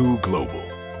with Purdue Global.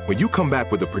 When you come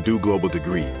back with a Purdue Global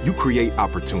degree, you create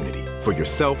opportunity for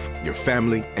yourself, your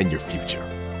family, and your future.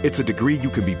 It's a degree you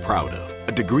can be proud of,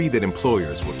 a degree that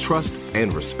employers will trust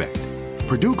and respect.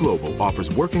 Purdue Global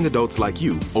offers working adults like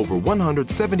you over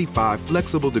 175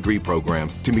 flexible degree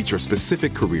programs to meet your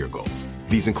specific career goals.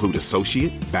 These include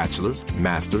associate, bachelor's,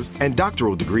 master's, and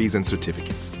doctoral degrees and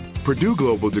certificates. Purdue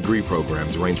Global degree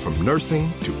programs range from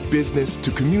nursing to business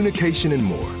to communication and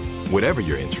more. Whatever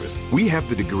your interest, we have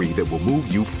the degree that will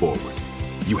move you forward.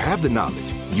 You have the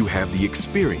knowledge, you have the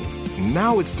experience.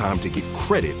 Now it's time to get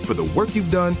credit for the work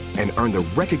you've done and earn the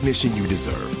recognition you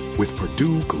deserve with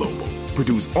Purdue Global,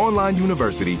 Purdue's online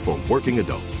university for working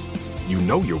adults. You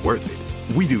know you're worth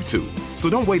it. We do too. So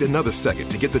don't wait another second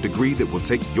to get the degree that will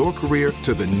take your career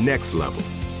to the next level.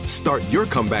 Start your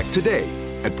comeback today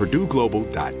at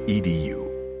purdueglobal.edu.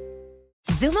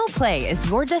 Zumo Play is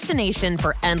your destination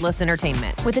for endless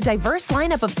entertainment. With a diverse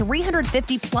lineup of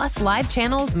 350 plus live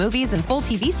channels, movies, and full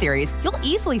TV series, you'll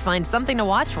easily find something to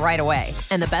watch right away.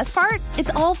 And the best part?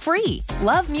 It's all free.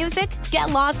 Love music?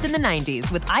 Get lost in the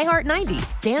 90s with iHeart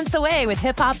 90s, dance away with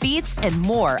hip-hop beats, and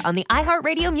more on the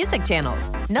iHeartRadio music channels.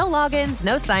 No logins,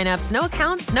 no signups, no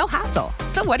accounts, no hassle.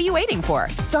 So what are you waiting for?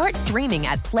 Start streaming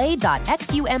at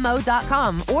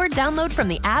play.xumo.com or download from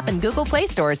the app and Google Play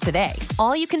stores today.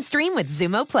 All you can stream with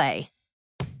Zumo Play.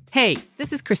 Hey,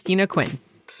 this is Christina Quinn.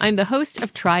 I'm the host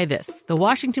of Try This, the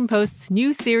Washington Post's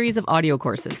new series of audio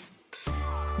courses.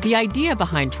 The idea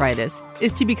behind Try This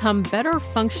is to become better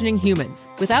functioning humans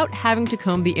without having to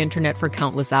comb the internet for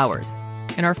countless hours.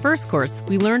 In our first course,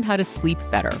 we learned how to sleep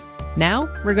better. Now,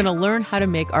 we're going to learn how to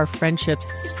make our friendships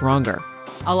stronger.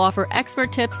 I'll offer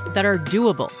expert tips that are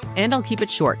doable, and I'll keep it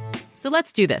short. So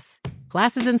let's do this.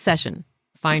 Class is in session.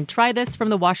 Find Try This from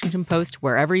the Washington Post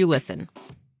wherever you listen.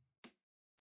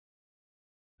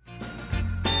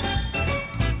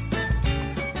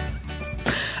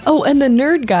 Oh, and the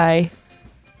nerd guy,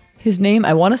 his name,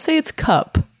 I want to say it's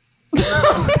Cup.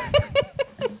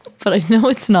 But I know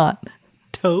it's not.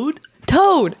 Toad?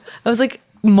 Toad! I was like,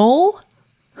 mole?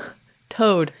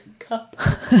 Toad. Cup.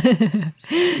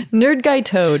 Nerd guy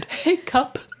Toad. Hey,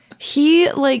 Cup. He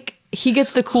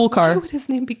gets the cool car. Why would his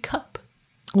name be Cup?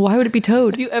 Why would it be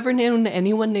Toad? Have you ever known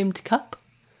anyone named Cup?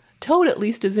 Toad at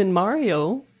least is in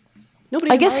Mario.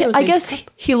 Nobody. I guess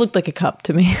he looked like a cup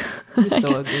to me. He was so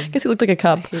ugly. I guess he looked like a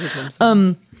cup. I hated him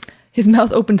so His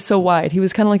mouth opened so wide. He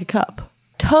was kind of like a cup.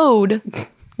 Toad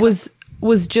was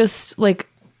just like,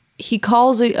 he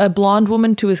calls a blonde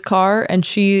woman to his car and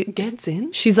she gets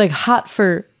in. She's like hot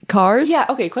for cars. Yeah.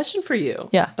 Okay. Question for you.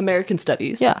 Yeah. American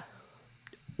studies. Yeah.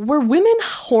 Were women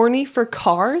horny for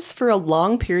cars for a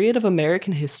long period of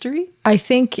American history? I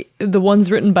think the ones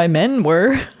written by men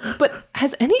were. But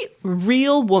has any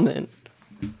real woman,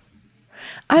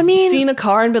 I mean, seen a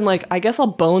car and been like, I guess I'll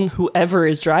bone whoever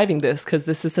is driving this because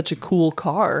this is such a cool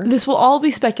car? This will all be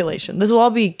speculation. This will all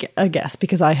be a guess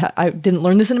because I didn't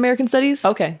learn this in American studies.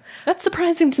 Okay. That's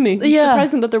surprising to me. It's Yeah.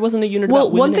 surprising that there wasn't a unit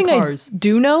about women one thing in cars. I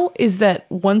do know is that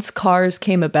once cars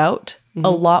came about, a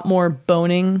lot more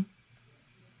boning.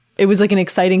 It was like an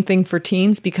exciting thing for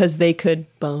teens because they could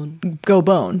go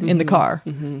bone in the car.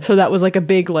 So that was like a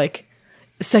big like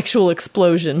sexual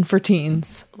explosion for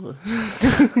teens.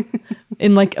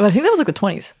 In like, I think that was like the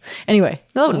 20s. Anyway,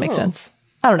 that would make sense.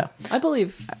 I don't know. I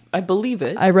believe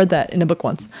it. I read that in a book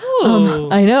once. Oh.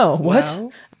 I know. What?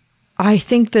 Wow. I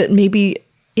think that maybe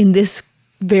in this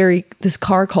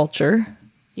car culture,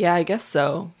 Yeah, I guess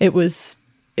so. it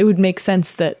would make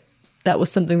sense that that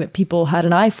was something that people had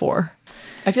an eye for.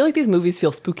 I feel like these movies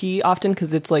feel spooky often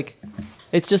because it's like,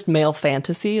 it's just male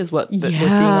fantasy is what that we're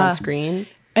seeing Yeah. on screen.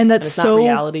 And that's it's so not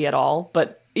reality at all.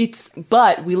 But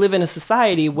we live in a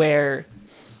society where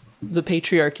the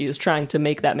patriarchy is trying to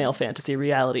make that male fantasy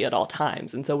reality at all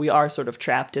times. And so we are sort of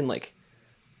trapped in like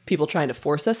people trying to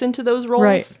force us into those roles,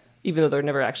 Right. even though they're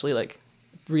never actually like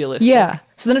realistic. Yeah.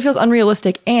 So then it feels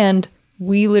unrealistic and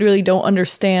we literally don't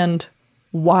understand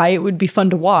why it would be fun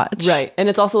to watch. Right. And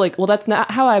it's also like, well, that's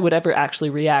not how I would ever actually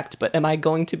react, but am I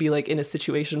going to be like in a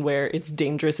situation where it's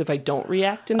dangerous if I don't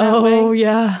react in that way? Oh,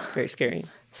 yeah. Very scary.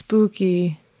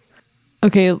 Spooky.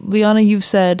 Okay, Liana, you've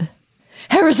said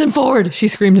Harrison Ford, she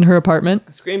screamed in her apartment.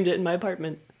 I screamed it in my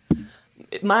apartment.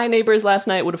 My neighbors last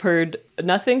night would have heard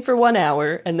nothing for 1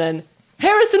 hour and then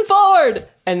Harrison Ford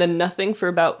and then nothing for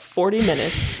about 40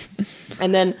 minutes.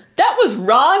 And then that was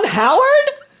Ron Howard?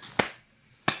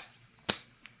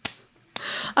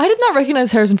 I did not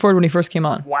recognize Harrison Ford when he first came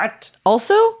on. What?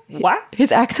 Also, What?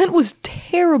 his accent was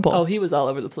terrible. Oh, he was all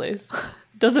over the place.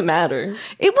 Doesn't matter.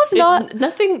 It was not.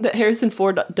 Nothing that Harrison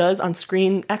Ford does on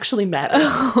screen actually matters.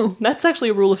 That's actually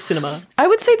a rule of cinema. I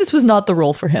would say this was not the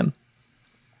role for him.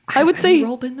 I would say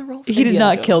role been the role for he did Indiana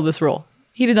not Jones? kill this role.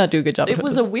 He did not do a good job. It of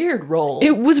was a weird role.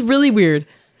 It was really weird.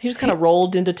 He just kind of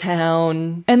rolled into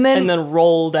town And then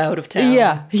rolled out of town.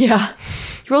 Yeah. He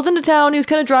rolled into town. He was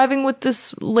kind of driving with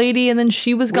this lady, and then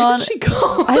she was Where gone. did she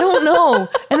go? I don't know.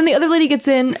 And then the other lady gets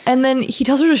in, and then he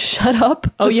tells her to shut up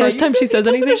the first time she says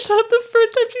anything. Shut up the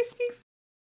first time she speaks.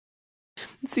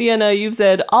 Sienna, you've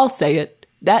said, I'll say it.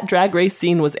 That drag race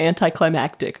scene was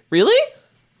anticlimactic. Really?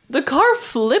 The car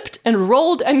flipped and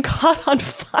rolled and caught on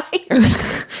fire.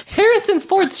 Harrison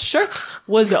Ford's shirt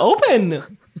was open.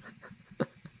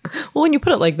 Well, when you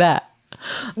put it like that.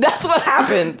 That's what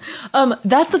happened.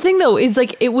 That's the thing, though, is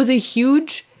like it was a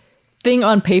huge thing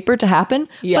on paper to happen.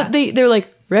 Yeah. But they're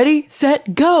like, ready,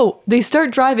 set, go. They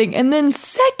start driving, and then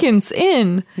seconds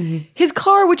in, his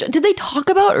car, which did they talk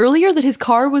about earlier that his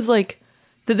car was like,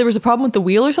 that there was a problem with the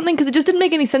wheel or something? Because it just didn't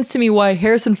make any sense to me why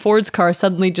Harrison Ford's car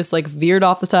suddenly just like veered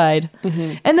off the side.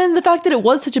 And then the fact that it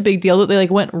was such a big deal that they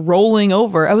like went rolling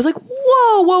over. I was like,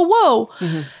 whoa.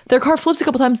 Their car flips a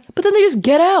couple times, but then they just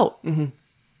get out.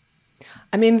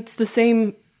 I mean, it's the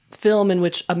same film in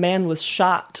which a man was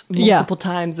shot multiple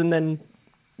times and then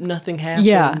nothing happened.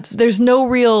 Yeah, there's no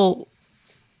real...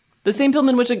 The same film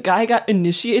in which a guy got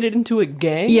initiated into a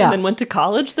gang and then went to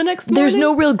college the next morning. There's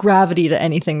no real gravity to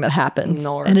anything that happens.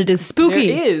 And it is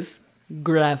spooky. There is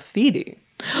graffiti.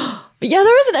 Yeah,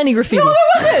 there isn't any graffiti. No,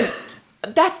 there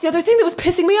wasn't! That's the other thing that was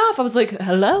pissing me off. I was like,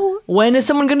 hello? When is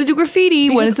someone going to do graffiti?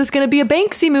 When is this going to be a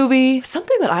Banksy movie?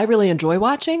 Something that I really enjoy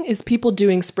watching is people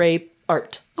doing spray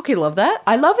art. Okay, love that.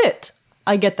 I love it.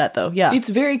 I get that, though, yeah. It's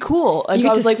very cool. And You so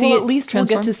get I was to like, see well, it at least we'll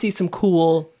transform? get to see some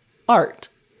cool art.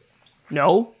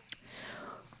 No?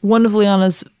 One of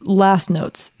Liana's last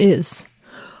notes is,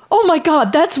 oh my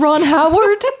God, that's Ron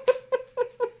Howard?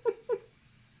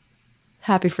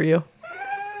 Happy for you.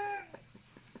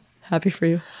 Happy for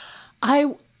you.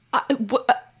 I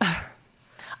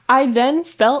I then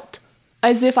felt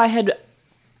as if I had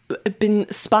been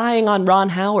spying on Ron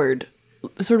Howard,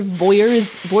 sort of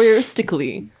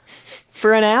voyeuristically,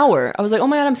 for an hour. I was like, oh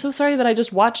my God, I'm so sorry that I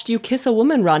just watched you kiss a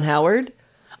woman, Ron Howard.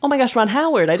 Oh my gosh, Ron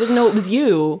Howard, I didn't know it was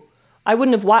you. I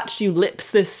wouldn't have watched you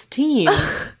lips this teen.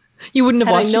 You wouldn't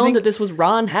have watched. I known that this was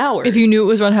Ron Howard. If you knew it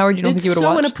was Ron Howard, you don't think you would have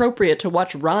watched. It's so inappropriate to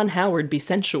watch Ron Howard be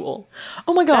sensual.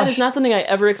 Oh my gosh. That is not something I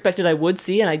ever expected I would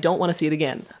see, and I don't want to see it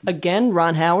again. Again,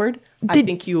 Ron Howard, I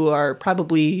think you are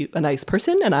probably a nice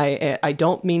person, and I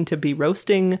don't mean to be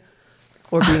roasting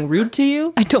or being rude to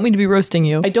you. I don't mean to be roasting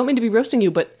you. I don't mean to be roasting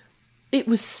you, but it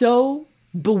was so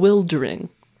bewildering.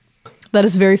 That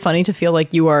is very funny to feel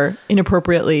like you are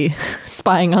inappropriately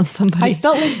spying on somebody. I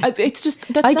felt like it's just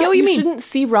that's I not, get what you mean. Shouldn't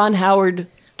see Ron Howard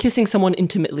kissing someone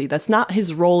intimately. That's not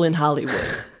his role in Hollywood.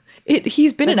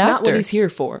 He's been an actor. That's not what he's here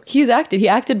for. He's acted. He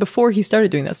acted before he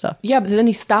started doing that stuff. Yeah, but then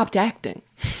he stopped acting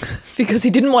because he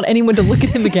didn't want anyone to look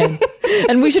at him again.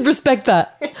 And we should respect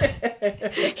that.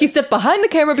 He stepped behind the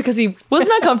camera because he was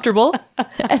not comfortable,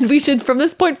 and we should, from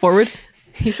this point forward,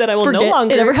 he said, I will no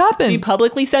longer it ever happened. Be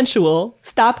publicly sensual.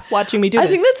 Stop watching me do it. I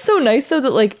think that's so nice, though,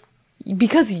 that, like,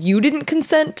 because you didn't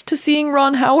consent to seeing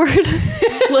Ron Howard,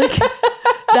 like,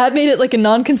 that made it, like, a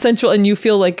non-consensual, and you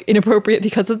feel, like, inappropriate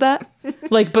because of that.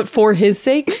 Like, but for his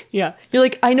sake. Yeah. You're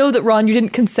like, I know that, Ron, you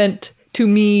didn't consent to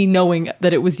me knowing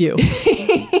that it was you.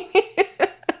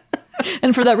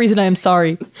 And for that reason, I am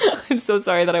sorry. I'm so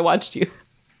sorry that I watched you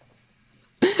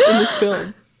in this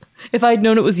film. If I'd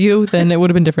known it was you, then it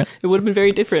would have been different. It would have been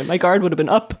very different. My guard would have been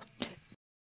up.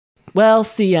 Well,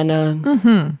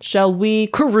 Sienna, shall we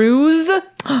cruise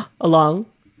along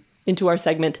into our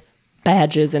segment,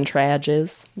 Badges and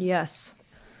Trages? Yes.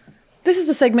 This is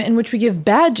the segment in which we give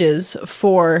badges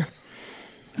for...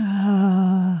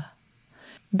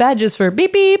 badges for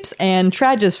beep beeps and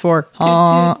trages for... Toot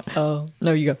toot. Oh.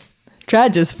 No, you go.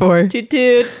 Trages for... Toot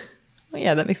toot. Oh,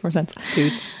 yeah, that makes more sense.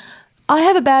 Toot. I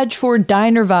have a badge for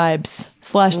diner vibes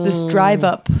 / this drive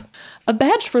up. A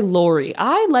badge for Lori.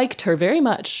 I liked her very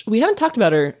much. We haven't talked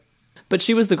about her, but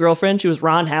she was the girlfriend. She was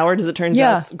Ron Howard, as it turns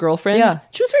out, girlfriend. Yeah.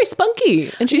 She was very spunky,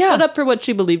 and she stood up for what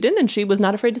she believed in, and she was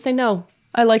not afraid to say no.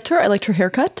 I liked her. I liked her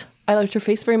haircut. I liked her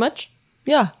face very much.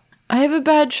 Yeah. I have a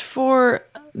badge for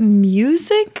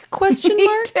music, question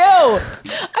mark? Me too.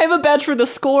 I have a badge for the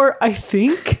score, I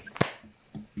think.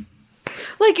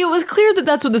 Like, it was clear that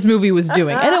that's what this movie was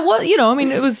doing. And it was, I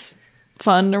mean, it was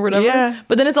fun or whatever. Yeah.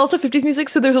 But then it's also 50s music,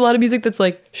 so there's a lot of music that's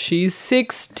like, she's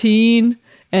 16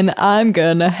 and I'm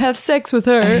gonna have sex with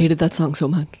her. I hated that song so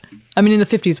much. I mean, in the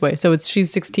 50s way. So it's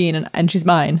she's 16 and she's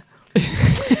mine.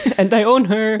 And I own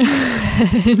her.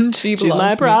 And she's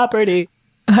my property.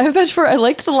 I have a badge for, I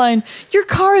liked the line, your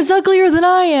car is uglier than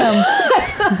I am.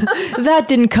 That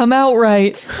didn't come out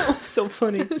right. That was so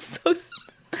funny. So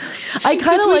I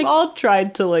kind of we've all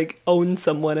tried to like own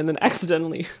someone and then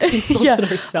accidentally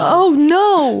insulted ourselves. Oh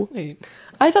no! Wait.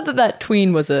 I thought that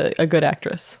tween was a good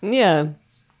actress. Yeah.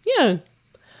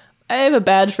 I have a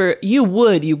badge for you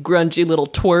grungy little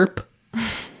twerp.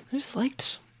 I just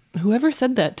liked whoever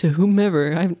said that to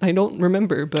whomever. I don't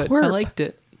remember, but Twerp. I liked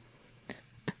it.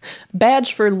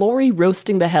 Badge for Lori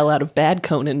roasting the hell out of Bad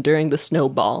Conan during the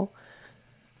snowball.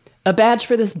 A badge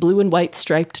for this blue and white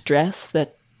striped dress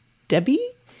that Debbie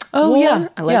wore. Yeah.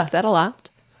 I liked that a lot.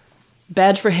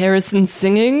 Badge for Harrison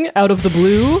singing out of the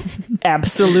blue.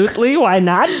 Absolutely, why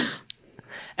not?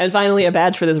 And finally, a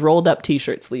badge for this rolled up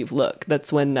t-shirt sleeve look.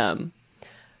 That's when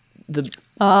the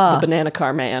banana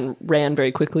car man ran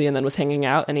very quickly and then was hanging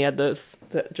out, and he had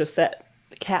that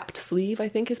capped sleeve, I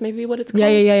think is maybe what it's called.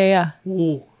 Yeah.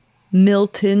 Ooh.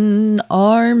 Milton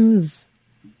Arms.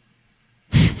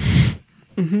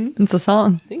 It's a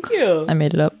song. Thank you. I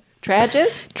made it up.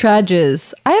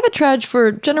 Trages? I have a trage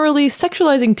for generally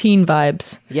sexualizing teen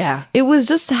vibes. Yeah. It was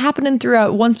just happening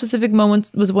throughout. One specific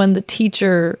moment was when the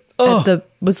teacher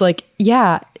was like,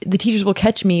 yeah, the teachers will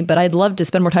catch me, but I'd love to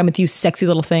spend more time with you sexy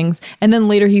little things. And then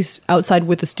later he's outside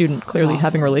with the student, clearly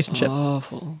having a relationship.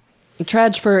 Awful.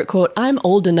 Trage for, quote, I'm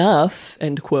old enough,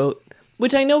 end quote.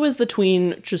 Which I know is the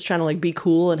tween just trying to like be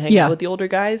cool and hang out with the older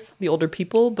guys, the older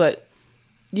people, but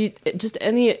just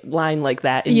any line like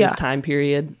that in this time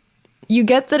period. You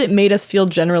get that it made us feel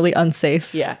generally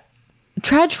unsafe. Yeah.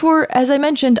 Trage for, as I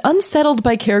mentioned, unsettled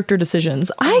by character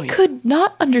decisions. I could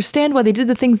not understand why they did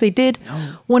the things they did.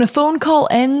 No. When a phone call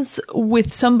ends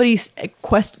with somebody's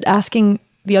asking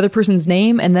the other person's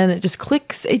name and then it just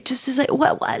clicks, it just is like,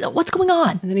 what's going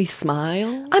on? And then he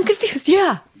smiles. I'm confused.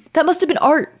 Yeah. That must have been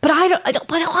art, but I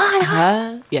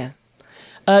don't. Yeah.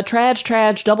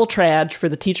 Trage, double trage for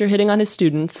the teacher hitting on his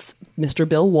students, Mr.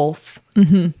 Bill Wolf,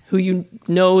 who you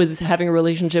know is having a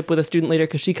relationship with a student later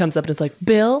because she comes up and is like,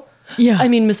 Bill? Yeah. I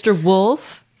mean, Mr.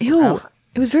 Wolf? Ew.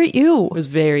 It was very ew. It was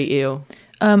very ew.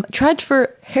 Trage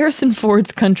for Harrison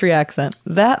Ford's country accent.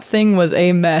 That thing was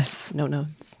a mess. No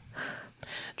notes.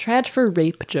 Trage for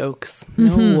rape jokes.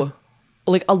 No.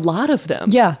 Like a lot of them.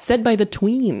 Yeah. Said by the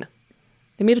tween.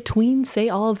 They made a tween say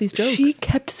all of these jokes. She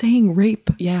kept saying rape.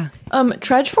 Yeah.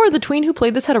 Trage for the tween who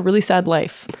played this had a really sad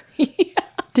life.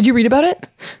 Did you read about it?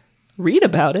 Read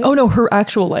about it? Oh no, her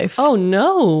actual life. Oh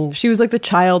no. She was like the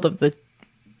child of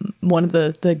one of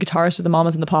the guitarists of the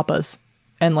Mamas and the Papas,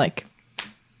 and like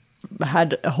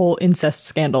had a whole incest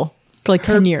scandal for like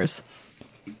 10 years.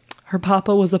 Her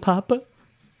papa was a papa?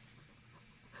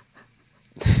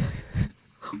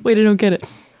 Wait, I don't get it.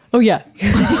 Oh yeah.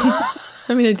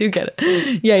 I mean, I do get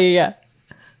it. Yeah.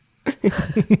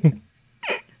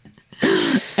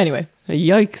 Anyway.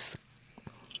 Yikes.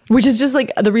 Which is just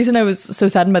like, the reason I was so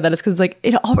saddened by that is because like,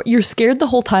 you're scared the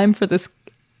whole time for this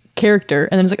character,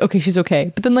 and then it's like, okay, she's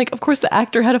okay. But then like, of course, the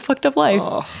actor had a fucked up life.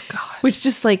 Oh, God. Which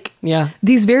just like, yeah,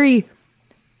 these very,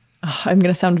 I'm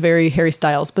going to sound very Harry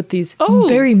Styles, but these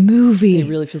very movie. It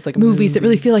really feels like a movies movie. that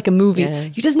really feel like a movie. Yeah.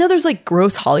 You just know there's like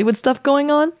gross Hollywood stuff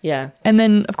going on. Yeah. And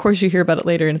then, of course, you hear about it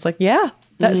later, and it's like, yeah,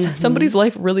 that's somebody's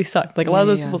life really sucked. Like a lot of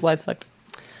those people's lives sucked.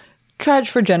 Trage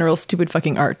for general stupid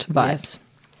fucking art vibes.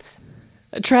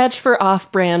 Yes. Trage for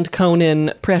off-brand Conan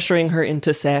pressuring her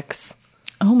into sex.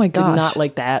 Oh my gosh. Did not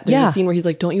like that. There's a scene where he's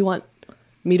like, don't you want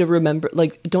me to remember,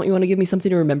 like, don't you want to give me something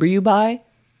to remember you by? And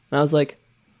I was like,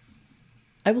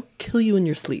 I will kill you in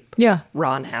your sleep. Yeah.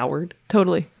 Ron Howard.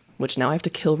 Totally. Which now I have to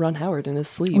kill Ron Howard in his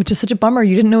sleep. Which is such a bummer.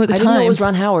 You didn't know at the time. I didn't know it was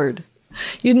Ron Howard. You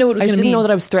didn't know what it was I going just to didn't mean. know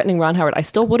that I was threatening Ron Howard. I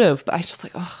still would have, but I was just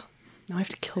like, oh, now I have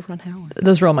to kill Ron Howard.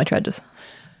 Those were all my trages.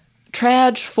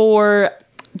 Trage for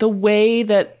the way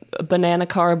that Banana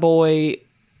Car Boy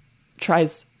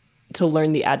tries to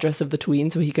learn the address of the tween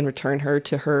so he can return her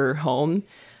to her home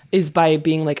is by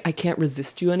being like, I can't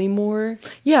resist you anymore.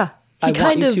 Yeah. I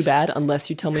want you too bad unless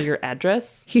you tell me your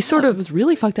address. He sort of was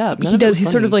really fucked up. He does. He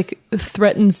sort of like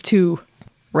threatens to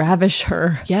ravish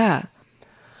her. Yeah.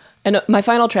 And my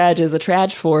final trage is a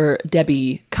trage for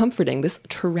Debbie comforting this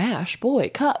trash boy,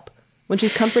 Cup. When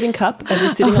she's comforting Cup as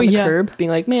he's sitting on the curb,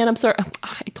 being like, man, I'm sorry.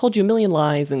 I told you a million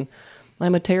lies and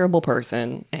I'm a terrible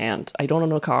person and I don't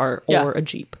own a car or a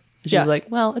Jeep. And she's like,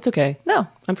 well, it's okay. No.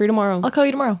 I'm free tomorrow. I'll call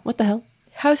you tomorrow. What the hell?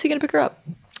 How's he going to pick her up?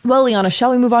 Well, Liana,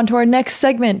 shall we move on to our next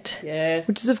segment? Yes.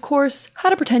 Which is, of course, how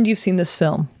to pretend you've seen this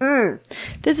film.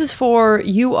 This is for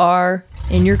you are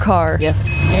in your car. Yes.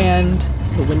 And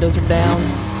the windows are down.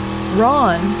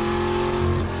 Ron,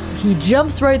 he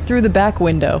jumps right through the back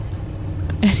window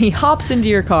and he hops into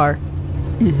your car.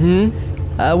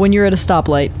 When you're at a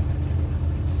stoplight.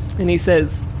 And he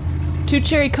says, 2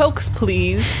 cherry Cokes,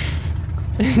 please.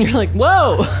 And you're like,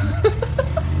 whoa.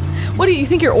 What do you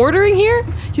think you're ordering here?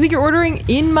 You think you're ordering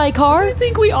in my car? I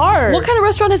think we are. What kind of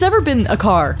restaurant has ever been a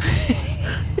car?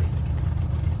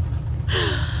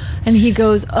 And he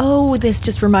goes, oh, this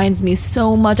just reminds me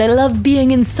so much. I love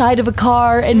being inside of a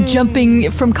car and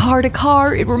jumping from car to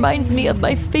car. It reminds me of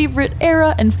my favorite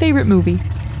era and favorite movie.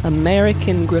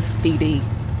 American Graffiti.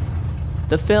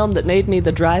 The film that made me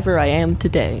the driver I am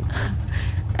today.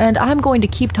 And I'm going to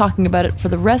keep talking about it for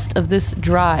the rest of this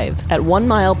drive. At 1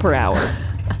 mile per hour.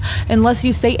 Unless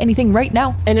you say anything right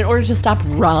now. And in order to stop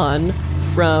Ron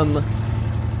from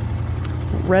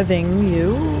revving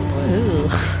you,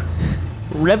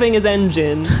 revving his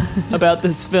engine about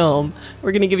this film,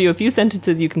 we're going to give you a few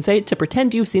sentences you can say to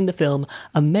pretend you've seen the film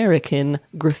American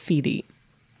Graffiti.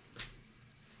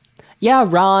 Yeah,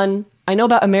 Ron, I know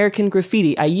about American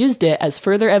Graffiti. I used it as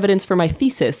further evidence for my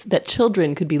thesis that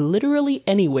children could be literally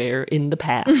anywhere in the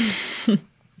past.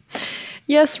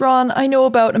 Yes, Ron, I know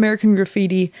about American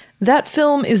Graffiti. That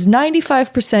film is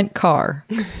 95% car.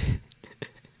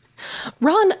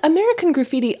 Ron, American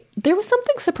Graffiti, there was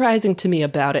something surprising to me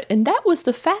about it, and that was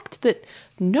the fact that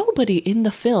nobody in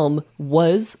the film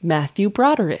was Matthew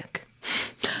Broderick.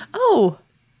 Oh.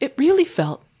 It really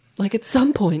felt like at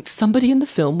some point somebody in the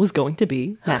film was going to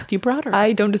be Matthew Broderick.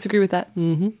 I don't disagree with that.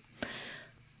 Mm-hmm.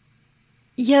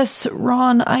 Yes,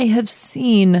 Ron, I have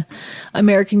seen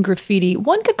American Graffiti.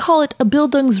 One could call it a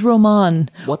Bildungsroman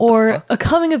or a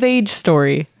coming-of-age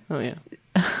story. Oh, yeah.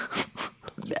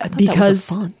 Because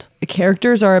the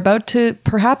characters are about to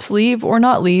perhaps leave or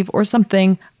not leave or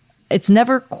something. It's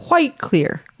never quite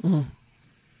clear.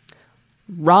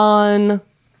 Ron,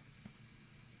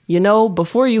 you know,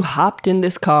 before you hopped in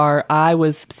this car, I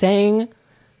was saying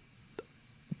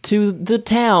to the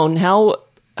town how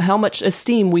how much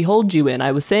esteem we hold you in.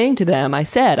 I was saying to them, I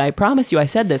promise you, I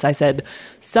said this. I said,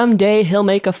 someday he'll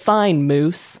make a fine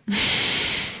moose.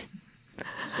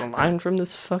 It's a line from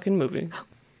this fucking movie.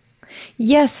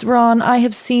 Yes, Ron, I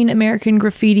have seen American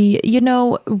Graffiti. You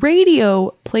know,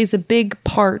 radio plays a big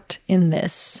part in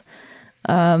this.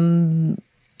 That's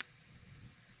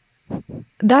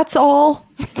all.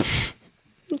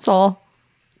 That's all.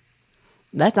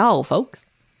 That's all, folks.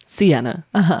 Sienna.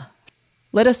 Uh-huh.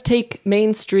 Let us take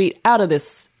Main Street out of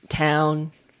this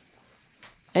town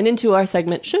and into our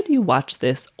segment, Should You Watch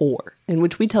This Or? In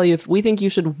which we tell you if we think you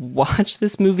should watch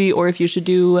this movie or if you should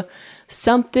do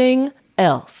something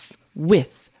else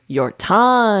with your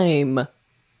time.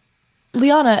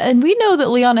 Liana, and we know that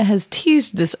Liana has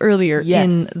teased this earlier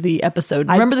in the episode.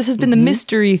 Remember, this has been the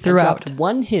mystery throughout. I dropped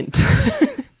one hint.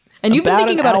 And you've been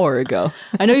thinking about an hour ago.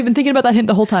 I know you've been thinking about that hint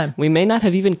the whole time. We may not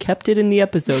have even kept it in the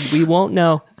episode. We won't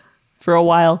know for a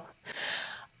while.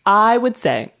 I would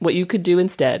say what you could do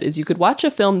instead is you could watch a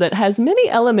film that has many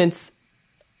elements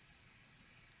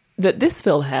that this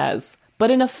film has,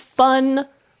 but in a fun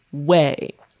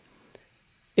way.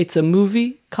 It's a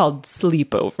movie called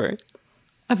Sleepover.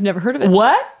 I've never heard of it.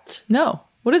 What? No.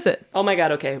 What is it? Oh my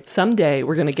God, okay. Someday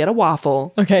we're going to get a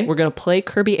waffle. Okay. We're going to play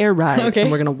Kirby Air Ride. Okay.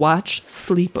 And we're going to watch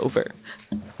Sleepover.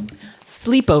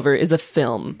 Sleepover is a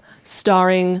film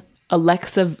starring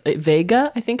Alexa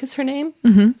Vega, I think is her name.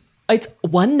 Mm-hmm. It's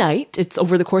one night. It's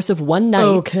over the course of one night.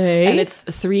 Okay. And it's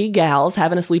 3 gals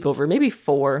having a sleepover, maybe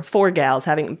 4 gals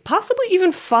having, possibly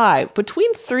even 5,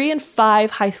 between 3 and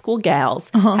 5 high school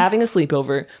gals having a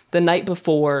sleepover the night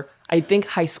before, I think,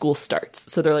 high school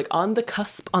starts. So they're like on the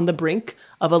cusp, on the brink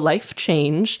of a life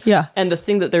change. Yeah. And the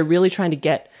thing that they're really trying to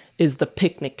get is the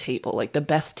picnic table, like the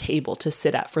best table to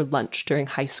sit at for lunch during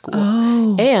high school.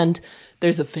 Oh. And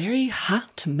there's a very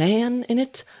hot man in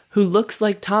it who looks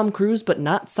like Tom Cruise, but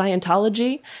not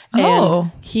Scientology. Oh.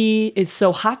 And he is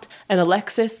so hot. And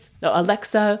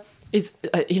Alexa is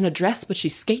in a dress, but she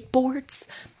skateboards.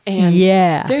 And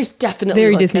yeah. there's definitely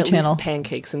Very like Disney at Channel. least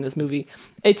pancakes in this movie.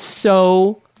 It's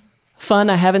so fun.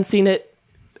 I haven't seen it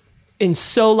in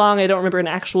so long. I don't remember an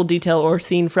actual detail or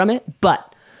scene from it, but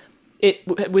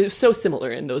it was so similar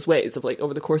in those ways of like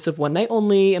over the course of one night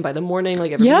only, and by the morning,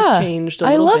 like everybody's changed a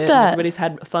little love bit. that. Everybody's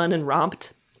had fun and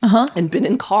romped and been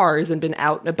in cars and been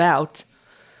out and about.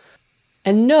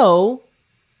 And no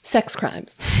sex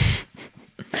crimes.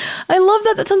 I love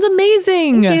that. That sounds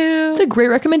amazing. Thank you. It's a great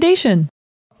recommendation.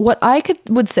 What I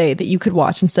would say that you could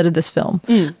watch instead of this film,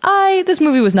 this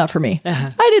movie was not for me.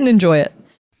 I didn't enjoy it.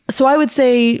 So I would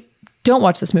say, don't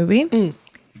watch this movie.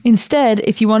 Instead,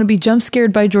 if you want to be jump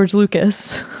scared by George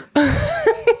Lucas,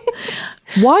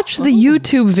 watch the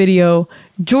YouTube video,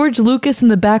 George Lucas in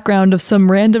the background of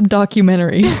some random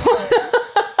documentary.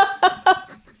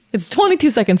 It's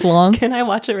 22 seconds long. Can I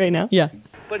watch it right now? Yeah.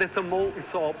 But it's a molten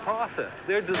salt process.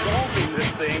 They're dissolving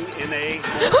this thing in a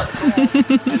molten salt,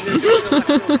 and there's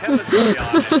electrochemistry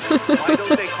on it. Why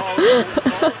don't they call it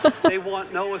molten salt? They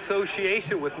want no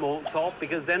association with molten salt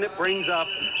because then it brings up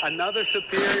another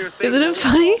superior thing. Isn't it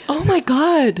funny? Oh my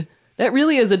God. That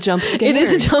really is a jump scare. It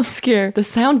is a jump scare. The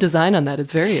sound design on that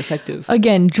is very effective.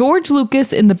 Again, George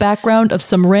Lucas in the background of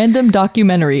some random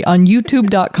documentary on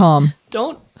youtube.com.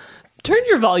 Don't turn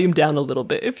your volume down a little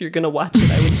bit if you're going to watch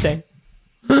it, I would say.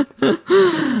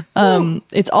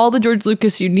 It's all the George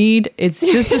Lucas you need. It's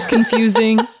just as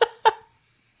confusing.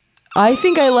 I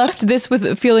think I left this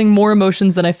with feeling more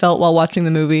emotions than I felt while watching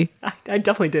the movie. I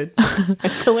definitely did. I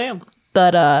still am.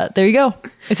 But there you go.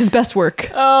 It's his best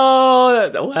work.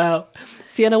 Oh, wow.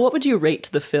 Sienna, what would you rate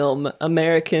the film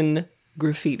American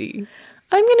Graffiti?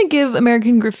 I'm going to give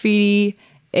American Graffiti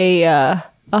a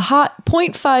hot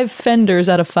 0.5 fenders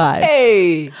out of 5.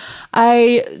 Hey!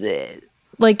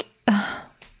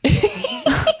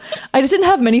 I just didn't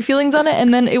have many feelings on it,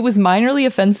 and then it was minorly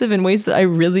offensive in ways that I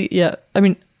really, it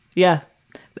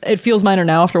feels minor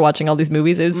now after watching all these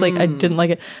movies. It was like, I didn't like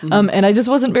it. And I just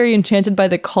wasn't very enchanted by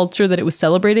the culture that it was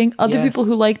celebrating. Other people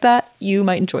who like that, you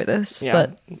might enjoy this,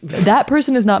 but that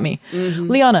person is not me.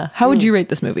 Liana, how would you rate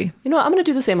this movie? You know what? I'm going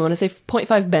to do the same. I'm going to say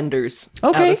 0.5 benders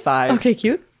out of 5. Okay,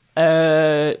 cute.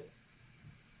 I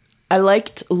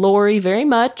liked Lori very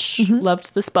much.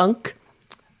 Loved the spunk.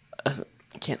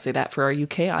 I can't say that for our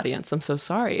UK audience. I'm so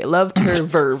sorry. I loved her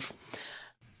verve.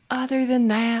 Other than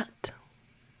that,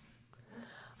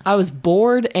 I was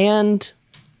bored and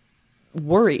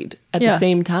worried at the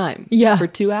same time. Yeah. For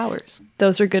 2 hours.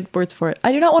 Those are good words for it.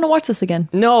 I do not want to watch this again.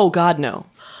 No, God, no.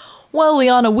 Well,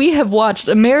 Liana, we have watched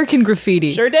American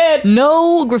Graffiti. Sure did.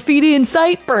 No graffiti in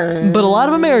sight, but a lot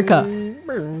of America.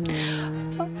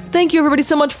 Thank you, everybody,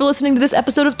 so much for listening to this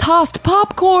episode of Tossed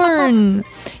Popcorn.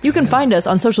 You can find us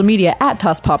on social media at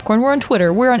Tossed Popcorn. We're on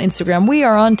Twitter. We're on Instagram. We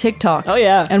are on TikTok. Oh,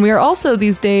 yeah. And we are also,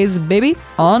 these days, baby,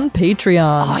 on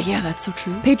Patreon. Oh, yeah, that's so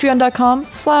true.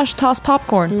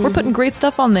 Patreon.com/TossPopcorn. We're putting great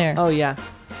stuff on there. Oh, yeah.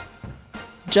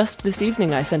 Just this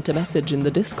evening, I sent a message in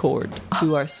the Discord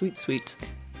to our sweet, sweet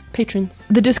patrons.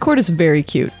 The Discord is very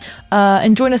cute.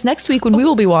 And join us next week when we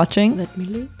will be watching... Let me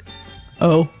look.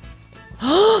 Oh.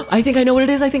 I think I know what it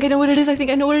is. I think I know what it is. I think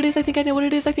I know what it is. I think I know what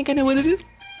it is. I think I know what it is.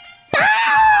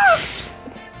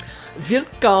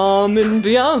 Willkommen,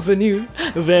 bienvenue,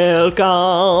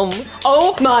 welcome.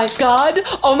 Oh my god,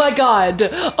 oh my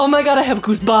god, oh my god, I have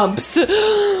goosebumps.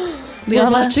 We're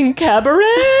watching Cabaret.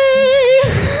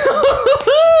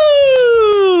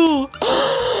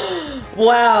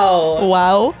 Wow.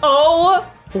 Wow. Oh,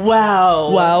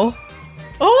 wow. Wow.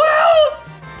 Oh, wow.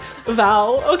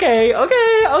 Wow. Okay. Auf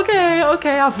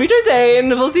Wiedersehen.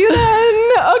 We'll see you then.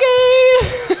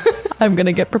 Okay. I'm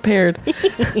gonna get prepared.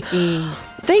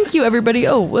 Thank you, everybody.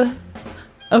 Oh,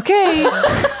 okay.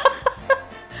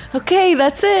 Okay,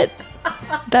 that's it.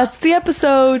 That's the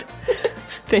episode.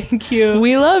 Thank you.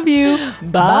 We love you.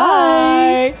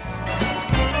 Bye.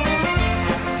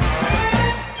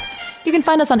 You can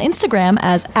find us on Instagram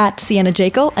as @Sienna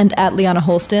Jekyll and @Liana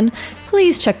Holston.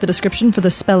 Please check the description for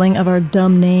the spelling of our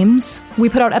dumb names. We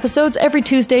put out episodes every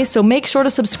Tuesday, so make sure to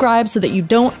subscribe so that you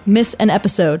don't miss an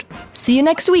episode. See you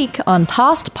next week on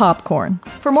Tossed Popcorn.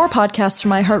 For more podcasts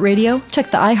from iHeartRadio, check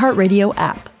the iHeartRadio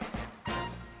app.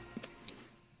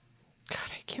 God,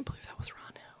 I can't believe that was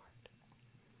Ron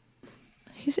Howard.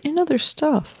 He's in other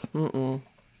stuff. From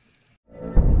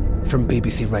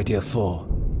BBC Radio 4,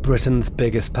 Britain's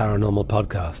biggest paranormal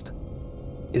podcast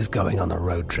is going on a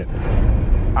road trip.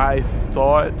 I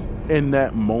thought in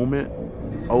that moment,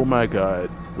 oh my God,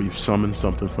 we've summoned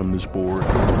something from this board.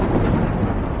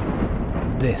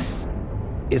 This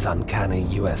is Uncanny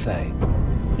USA.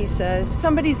 He says,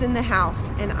 somebody's in the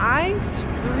house, and I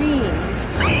screamed.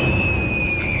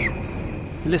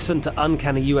 Listen to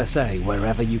Uncanny USA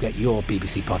wherever you get your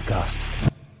BBC podcasts,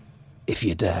 if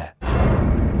you dare.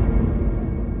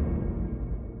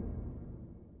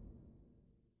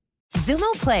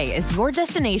 Zumo Play is your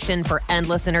destination for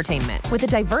endless entertainment. With a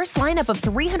diverse lineup of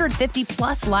 350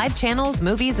 plus live channels,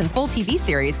 movies, and full TV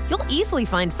series, you'll easily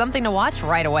find something to watch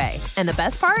right away. And the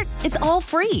best part? It's all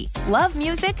free. Love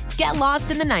music? Get lost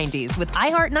in the 90s with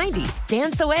iHeart 90s,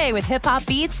 dance away with hip-hop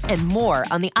beats, and more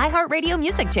on the iHeartRadio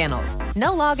music channels.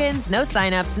 No logins, no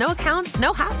signups, no accounts,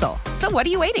 no hassle. So what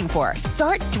are you waiting for?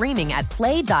 Start streaming at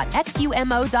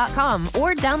play.xumo.com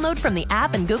or download from the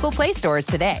app and Google Play stores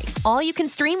today. All you can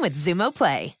stream with Zumo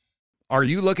Play. Are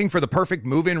you looking for the perfect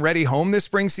move-in ready home this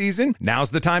spring season?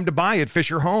 Now's the time to buy at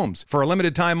Fisher Homes. For a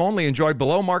limited time only, enjoy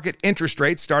below-market interest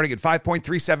rates starting at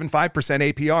 5.375%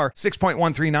 APR,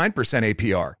 6.139%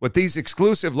 APR. With these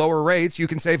exclusive lower rates, you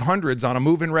can save hundreds on a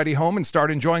move-in ready home and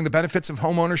start enjoying the benefits of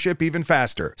homeownership even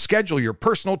faster. Schedule your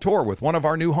personal tour with one of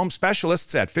our new home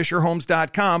specialists at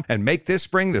FisherHomes.com and make this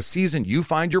spring the season you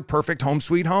find your perfect home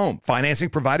sweet home. Financing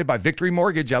provided by Victory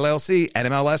Mortgage, LLC,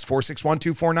 NMLS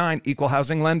 461249, Equal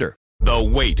Housing Lender.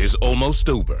 The wait is almost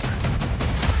over.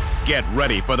 Get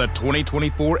ready for the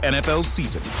 2024 NFL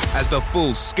season as the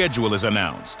full schedule is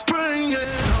announced.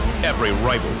 Every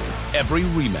rivalry, every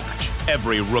rematch,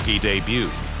 every rookie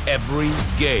debut, every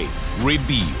game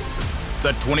revealed.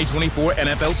 The 2024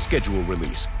 NFL schedule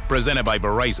release, presented by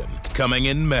Verizon, coming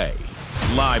in May.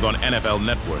 Live on NFL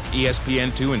Network,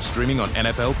 ESPN2, and streaming on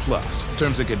NFL Plus.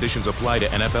 Terms and conditions apply to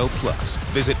NFL Plus.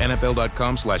 Visit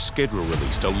NFL.com/schedule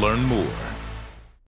release to learn more.